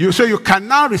 So you can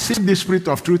now receive the Spirit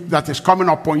of truth that is coming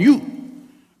upon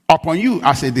you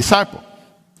as a disciple.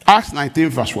 Acts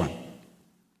 19:1.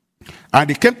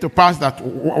 And it came to pass that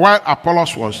while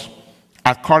Apollos was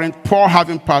at Corinth, Paul,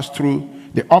 having passed through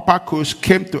the upper coast,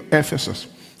 came to Ephesus,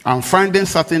 and finding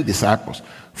certain disciples.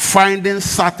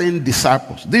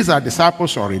 These are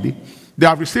disciples already. They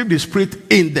have received the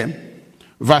Spirit in them.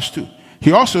 Verse 2.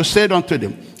 He also said unto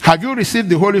them, have you received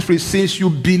the Holy Spirit since you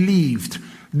believed?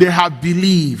 They have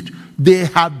believed. They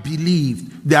have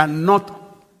believed. They are not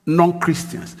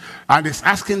non-Christians. And he's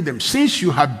asking them, since you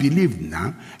have believed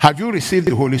now, have you received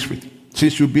the Holy Spirit?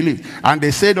 Since you believed. And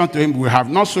they said unto him, we have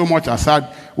not so much as heard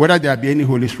whether there be any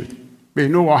Holy Spirit. But you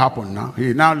know what happened now?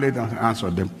 He now laid down and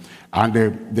answered them, and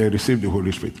they received the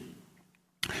Holy Spirit.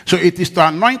 So it is to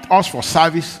anoint us for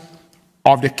service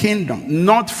of the kingdom,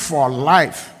 not for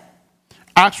life.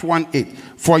 Acts 1:8.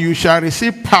 For you shall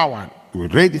receive power. We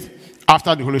read it.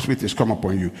 After the Holy Spirit is come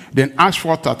upon you. Then Acts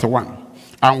 4:31.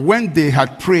 And when they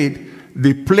had prayed,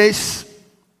 the place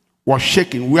was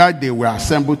shaken where they were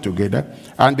assembled together,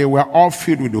 and they were all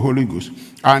filled with the Holy Ghost.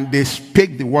 And they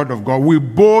spake the word of God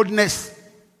with boldness.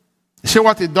 See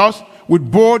what it does? With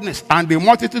boldness. And the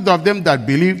multitude of them that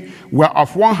believed were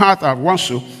of one heart and one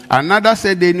soul. And neither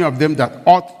said any of them that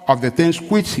aught of the things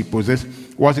which he possessed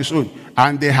was his own.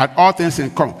 And they had all things in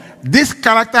common. This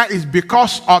character is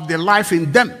because of the life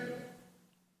in them.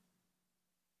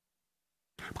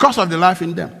 Because of the life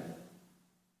in them.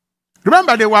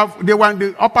 Remember, they were in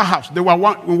the upper house. They were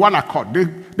in one accord.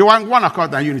 They were in one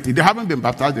accord and unity. They haven't been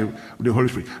baptized with the Holy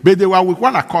Spirit. But they were with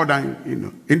one accord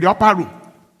and, in the upper room.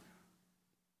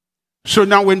 So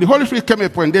now when the Holy Spirit came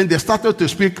upon them, they started to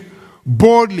speak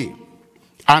boldly.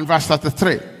 And verse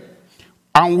 33.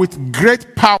 And with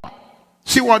great power.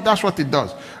 See what? That's what it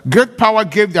does. Great power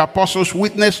gave the apostles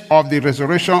witness of the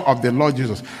resurrection of the Lord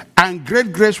Jesus. And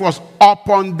great grace was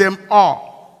upon them all.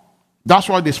 That's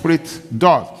what the Spirit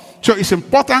does. So it's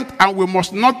important, and we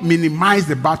must not minimize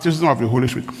the baptism of the Holy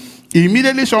Spirit.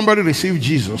 Immediately somebody receives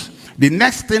Jesus, the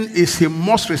next thing is he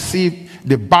must receive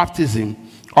the baptism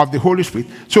of the Holy Spirit.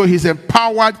 So he's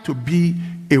empowered to be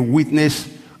a witness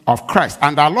of Christ.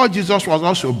 And our Lord Jesus was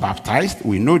also baptized,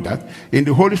 we know that, in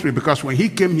the Holy Spirit, because when he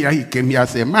came here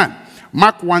as a man.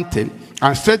 Mark 1:10,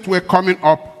 and straightway coming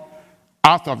up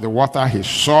out of the water, he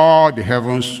saw the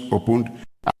heavens opened,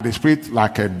 and the Spirit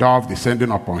like a dove descending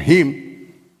upon him.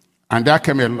 And there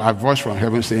came a voice from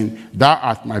heaven saying, thou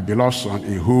art my beloved Son,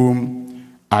 in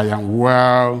whom I am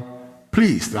well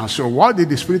pleased. And so what did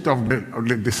the Spirit of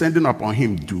the descending upon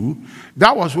him do?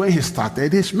 That was when he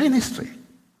started his ministry,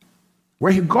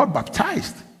 when he got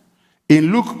baptized.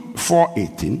 In Luke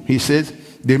 4:18, he says,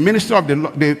 the ministry of the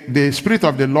Lord, the Spirit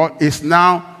of the Lord is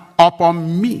now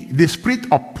upon me. The Spirit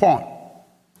upon.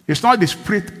 It's not the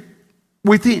Spirit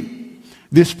within.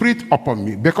 The Spirit upon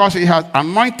me. Because he has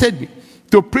anointed me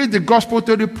to preach the gospel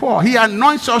to the poor. He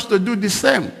anoints us to do the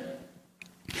same.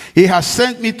 He has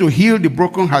sent me to heal the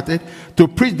brokenhearted, to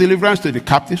preach deliverance to the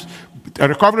captives, a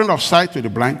recovering of sight to the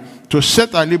blind, to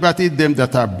set at liberty them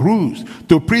that are bruised,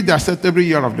 to preach the acceptable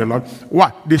year of the Lord.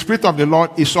 What? The Spirit of the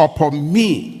Lord is upon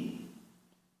me.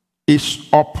 Is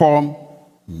upon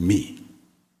me.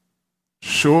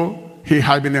 So he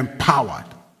has been empowered.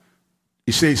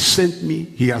 He says, sent me,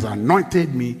 he has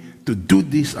anointed me to do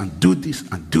this and do this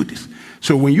and do this.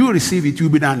 So when you receive it, you'll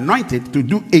be anointed to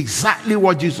do exactly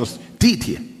what Jesus did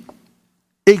here.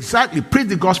 Exactly. Preach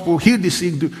the gospel, heal the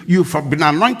sick. You've been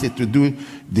anointed to do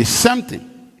the same thing.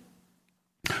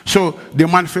 So the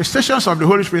manifestations of the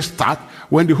Holy Spirit start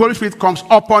when the Holy Spirit comes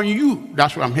upon you.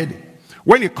 That's where I'm heading.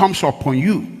 When it comes upon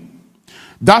you,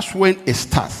 that's when it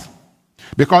starts.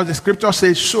 Because the scripture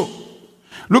says so.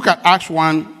 Look at Acts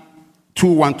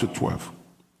 1:1-12.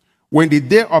 When the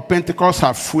day of Pentecost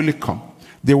had fully come,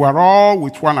 they were all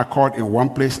with one accord in one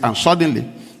place, and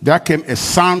suddenly there came a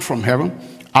sound from heaven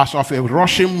as of a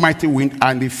rushing mighty wind,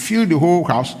 and it filled the whole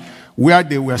house where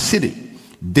they were sitting.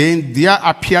 Then there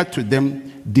appeared to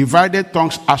them divided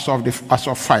tongues as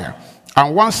of fire,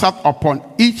 and one sat upon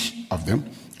each of them,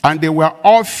 and they were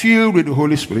all filled with the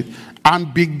Holy Spirit,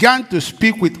 and began to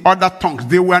speak with other tongues.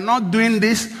 They were not doing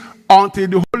this until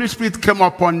the Holy Spirit came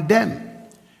upon them.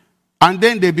 And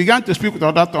then they began to speak with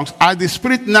other tongues, as the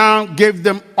Spirit now gave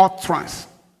them utterance.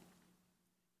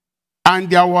 And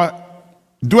there were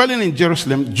dwelling in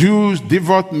Jerusalem Jews,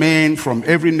 devout men from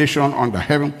every nation under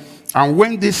heaven. And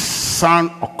when this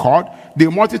sound occurred, the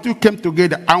multitude came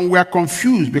together and were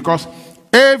confused, because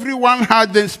everyone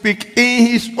had them speak in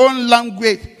his own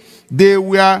language. They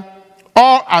were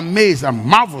all amazed and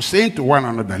marveled, saying to one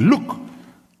another, "Look,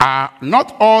 are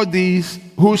not all these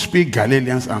who speak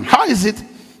Galileans? And how is it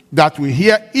that we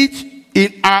hear each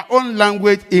in our own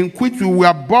language in which we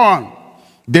were born?"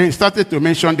 Then he started to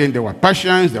mention, then there were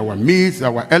Persians, there were Medes,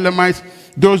 there were Elamites,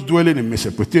 those dwelling in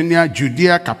Mesopotamia,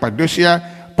 Judea,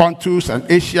 Cappadocia, Pontus and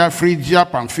Asia, Phrygia,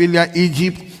 Pamphylia,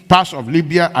 Egypt, parts of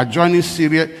Libya, adjoining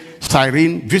Syria,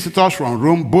 Cyrene, visitors from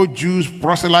Rome, both Jews,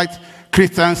 proselytes,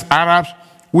 Christians, Arabs.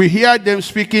 We hear them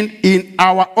speaking in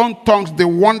our own tongues the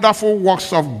wonderful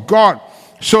works of God.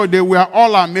 So they were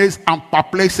all amazed and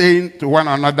perplexed, saying to one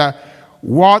another,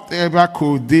 "Whatever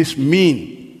could this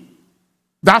mean?"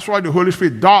 That's what the Holy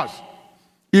Spirit does.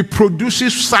 It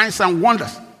produces signs and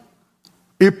wonders.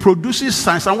 It produces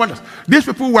signs and wonders. These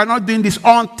people were not doing this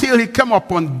until he came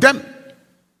upon them.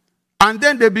 And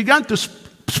then they began to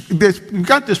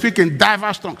speak in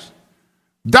diverse tongues.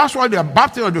 That's what the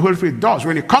baptism of the Holy Spirit does.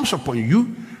 When it comes upon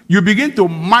you, you begin to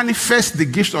manifest the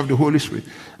gifts of the Holy Spirit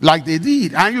like they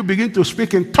did. And you begin to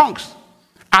speak in tongues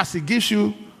as he gives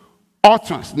you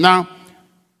utterance. Now,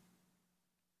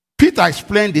 Peter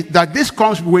explained it that this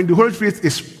comes when the Holy Spirit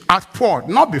is outpoured,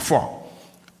 not before.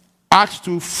 Acts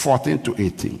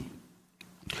 2:14-18.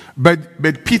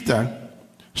 But Peter,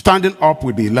 standing up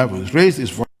with the 11, raised his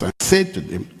voice and said to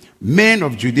them, "Men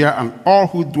of Judea and all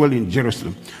who dwell in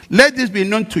Jerusalem, let this be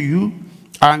known to you,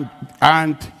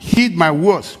 and heed my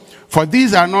words. For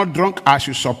these are not drunk as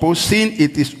you suppose, seeing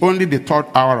it is only the 3rd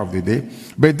hour of the day.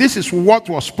 But this is what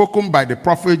was spoken by the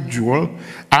prophet Joel,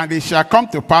 and it shall come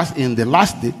to pass in the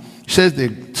last day,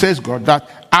 says God,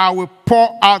 that I will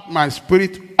pour out my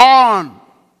spirit on,"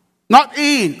 not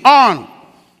in, on,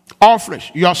 all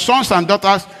flesh. "Your sons and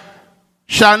daughters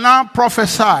shall now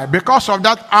prophesy." Because of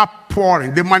that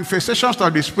outpouring, the manifestations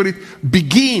of the Spirit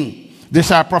begin. They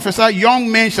shall prophesy.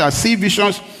 Young men shall see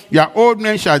visions. Your old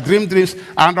men shall dream dreams.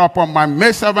 And upon my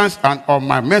maidservants and on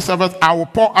my maidservants I will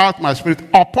pour out my spirit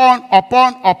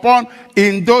upon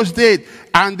in those days,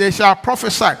 and they shall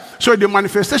prophesy. So the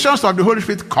manifestations of the Holy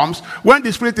Spirit comes when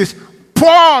the Spirit is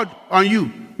poured on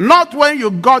you, not when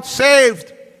you got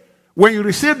saved. When you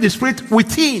receive the Spirit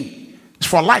within, it's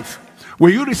for life.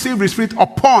 When you receive the Spirit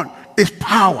upon, it's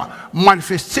power,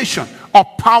 manifestation of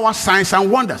power, signs, and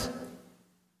wonders.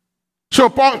 So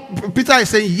Peter is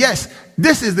saying, yes,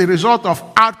 this is the result of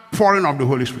outpouring of the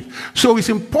Holy Spirit. So it's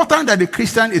important that the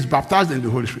Christian is baptized in the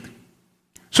Holy Spirit.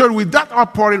 So with that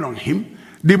outpouring on him,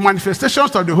 the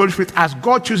manifestations of the Holy Spirit, as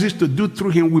God chooses to do through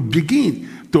him, will begin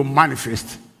to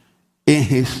manifest in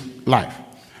his life.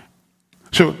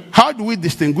 So how do we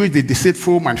distinguish the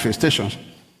deceitful manifestations?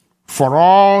 For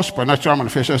all supernatural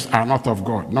manifestations are not of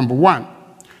God. Number one,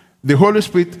 the Holy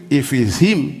Spirit, if it is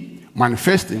him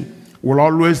manifesting, will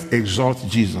always exalt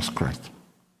Jesus Christ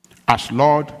as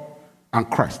Lord and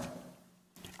Christ.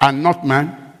 and not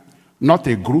man, not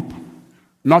a group,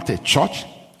 not a church,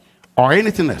 or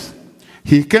anything else.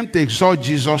 He came to exalt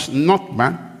Jesus, not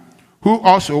man, who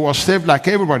also was saved like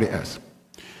everybody else.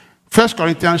 1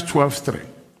 Corinthians 12:3.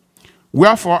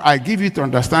 Wherefore I give you to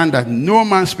understand that no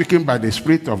man speaking by the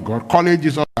Spirit of God calleth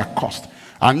Jesus accursed,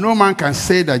 and no man can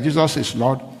say that Jesus is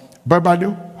Lord but by the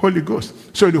Holy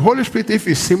Ghost. So the Holy Spirit, if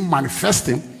you see him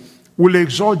manifesting, will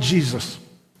exalt Jesus.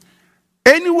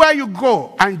 Anywhere you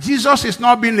go and Jesus is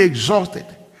not being exalted,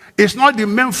 it's not the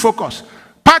main focus.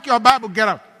 Pack your Bible, get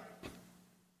out.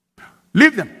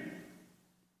 Leave them.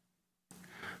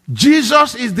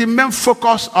 Jesus is the main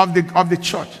focus of the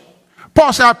church.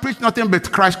 Paul said, I preach nothing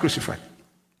but Christ crucified.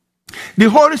 The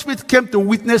Holy Spirit came to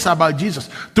witness about Jesus,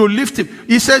 to lift him.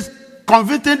 He says,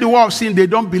 convicting the world of sin, they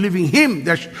don't believe in him.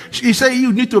 He said,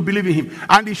 you need to believe in him.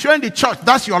 And he's showing the church,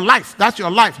 that's your life. That's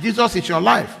your life. Jesus is your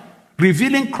life.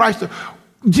 Revealing Christ.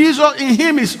 Jesus, in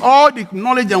him is all the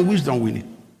knowledge and wisdom we need.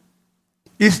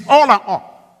 It's all and all.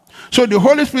 So the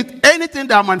Holy Spirit, anything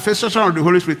that manifestation of the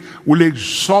Holy Spirit will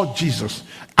exalt Jesus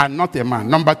and not a man.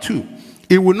 Number 2,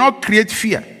 it will not create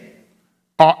fear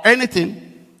or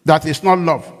anything that is not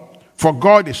love. For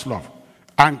God is love.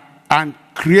 And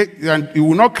it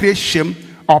will not create shame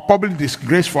or public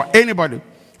disgrace for anybody.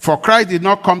 For Christ did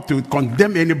not come to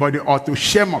condemn anybody or to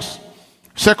shame us.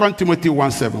 2 Timothy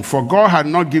 1:7. For God had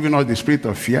not given us the spirit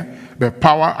of fear, but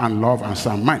power and love and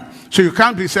sound mind. So you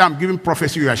can't say, I'm giving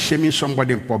prophecy, you are shaming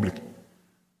somebody in public.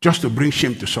 Just to bring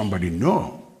shame to somebody.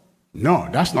 No,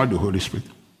 that's not the Holy Spirit.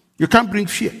 You can't bring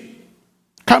fear.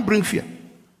 Can't bring fear.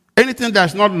 Anything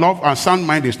that's not love and sound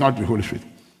mind is not the Holy Spirit.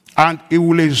 And it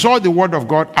will exalt the word of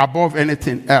God above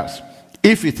anything else,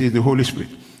 if it is the Holy Spirit.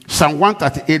 Psalm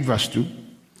 138 verse 2.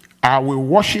 I will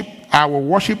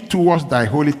worship towards thy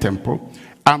holy temple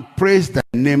and praise thy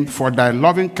name for thy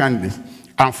loving kindness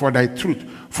and for thy truth.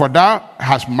 For thou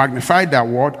hast magnified thy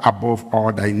word above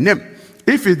all thy name.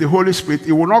 If it's the Holy Spirit,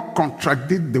 it will not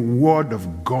contradict the word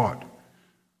of God.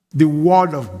 The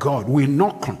word of God will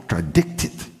not contradict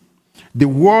it. The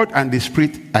word and the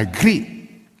spirit agree.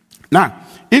 Now,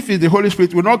 if it's the Holy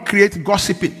Spirit, it will not create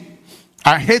gossiping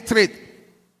and hatred.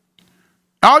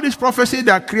 All this prophecy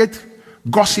that create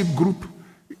gossip group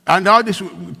and all this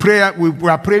prayer, we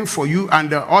are praying for you,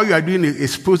 and all you are doing is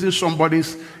exposing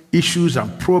somebody's issues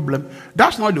and problem.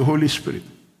 That's not the Holy Spirit.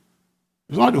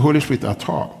 It's not the Holy Spirit at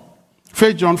all.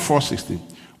 1 John 4:16.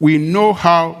 We know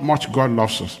how much God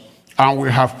loves us, and we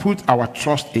have put our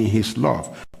trust in his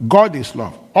love. God is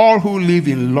love. All who live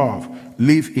in love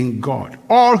live in God.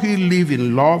 All who live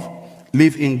in love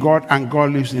live in God, and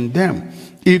God lives in them.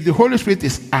 If the Holy Spirit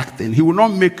is acting, he will not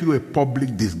make you a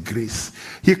public disgrace.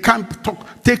 He can't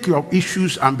take your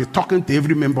issues and be talking to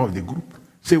every member of the group.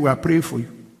 Say, we are praying for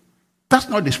you. That's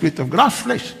not the Spirit of God. That's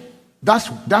flesh.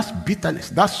 That's bitterness.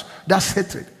 That's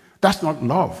hatred. That's not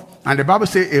love. And the Bible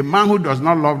says a man who does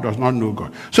not love does not know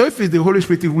God. So if it's the Holy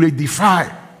Spirit, it will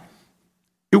defy.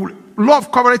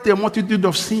 Love covereth a multitude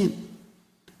of sin.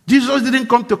 Jesus didn't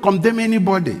come to condemn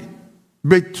anybody,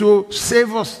 but to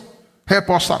save us, help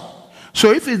us out.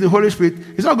 So if it's the Holy Spirit,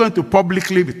 he's not going to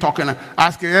publicly be talking and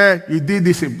asking, hey, you did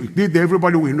this,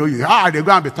 everybody will know you. They're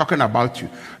going to be talking about you.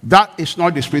 That is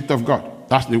not the Spirit of God.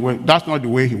 That's not the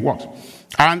way he works.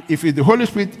 And if it's the Holy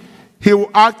Spirit, he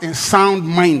will act in sound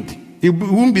mind. He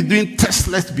won't be doing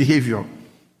tasteless behavior.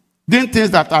 Doing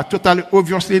things that are totally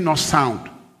obviously not sound.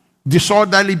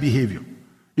 Disorderly behavior.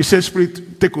 He says,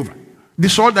 Spirit, take over.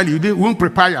 Disorderly, you won't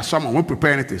prepare your sermon, won't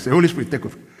prepare anything. Say, Holy Spirit, take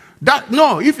over.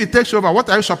 If he takes over, what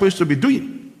are you supposed to be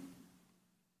doing?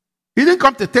 He didn't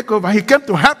come to take over. He came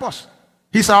to help us.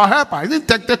 He's our helper. He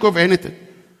didn't take over anything.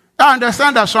 I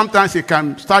understand that sometimes he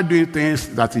can start doing things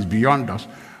that is beyond us.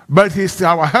 But he's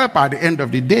our helper at the end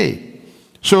of the day.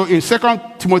 So in 2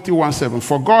 Timothy 1:7,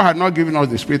 for God had not given us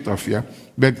the spirit of fear,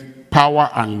 but power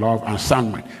and love and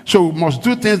sound mind. So we must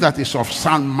do things that is of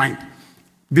sound mind.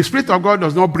 The Spirit of God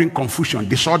does not bring confusion,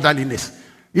 disorderliness.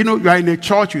 You know, you are in a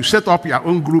church, you set up your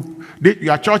own group,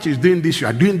 your church is doing this, you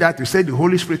are doing that, you say the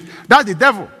Holy Spirit. That's the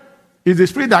devil. It's the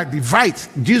spirit that divides.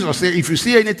 Jesus said, if you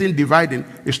see anything dividing,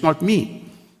 it's not me.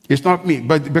 It's not me.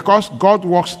 But because God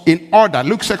works in order.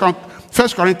 Look, 1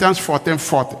 Corinthians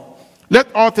 14:40.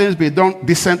 Let all things be done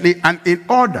decently and in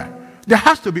order. There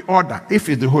has to be order if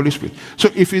it's the Holy Spirit. So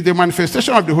if it's the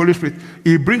manifestation of the Holy Spirit,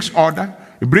 it brings order,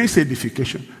 it brings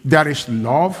edification. There is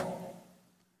love.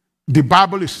 The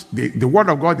Bible is, the Word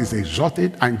of God is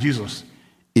exalted, and Jesus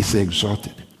is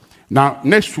exalted. Now,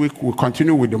 next week, we'll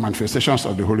continue with the manifestations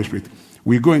of the Holy Spirit.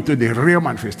 We go into the real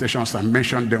manifestations and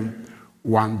mention them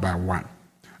one by one.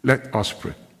 Let us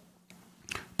pray.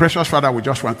 Precious Father, we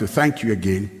just want to thank you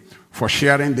again for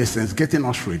sharing these things, getting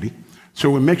us ready So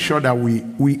we make sure that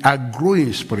we are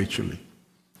growing spiritually.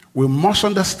 We must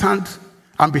understand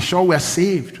and be sure we are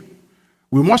saved.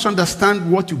 We must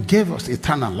understand what you gave us,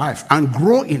 eternal life, and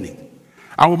grow in it.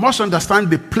 And we must understand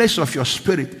the place of your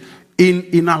Spirit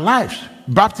in our lives.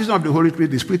 Baptism of the Holy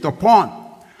Spirit, the Spirit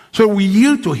upon. So we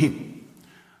yield to Him.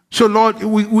 So Lord,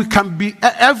 we can be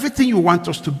everything you want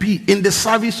us to be in the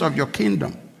service of your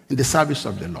kingdom, in the service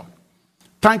of the Lord.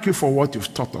 Thank you for what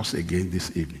you've taught us again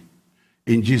this evening.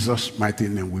 In Jesus' mighty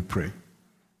name we pray.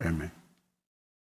 Amen.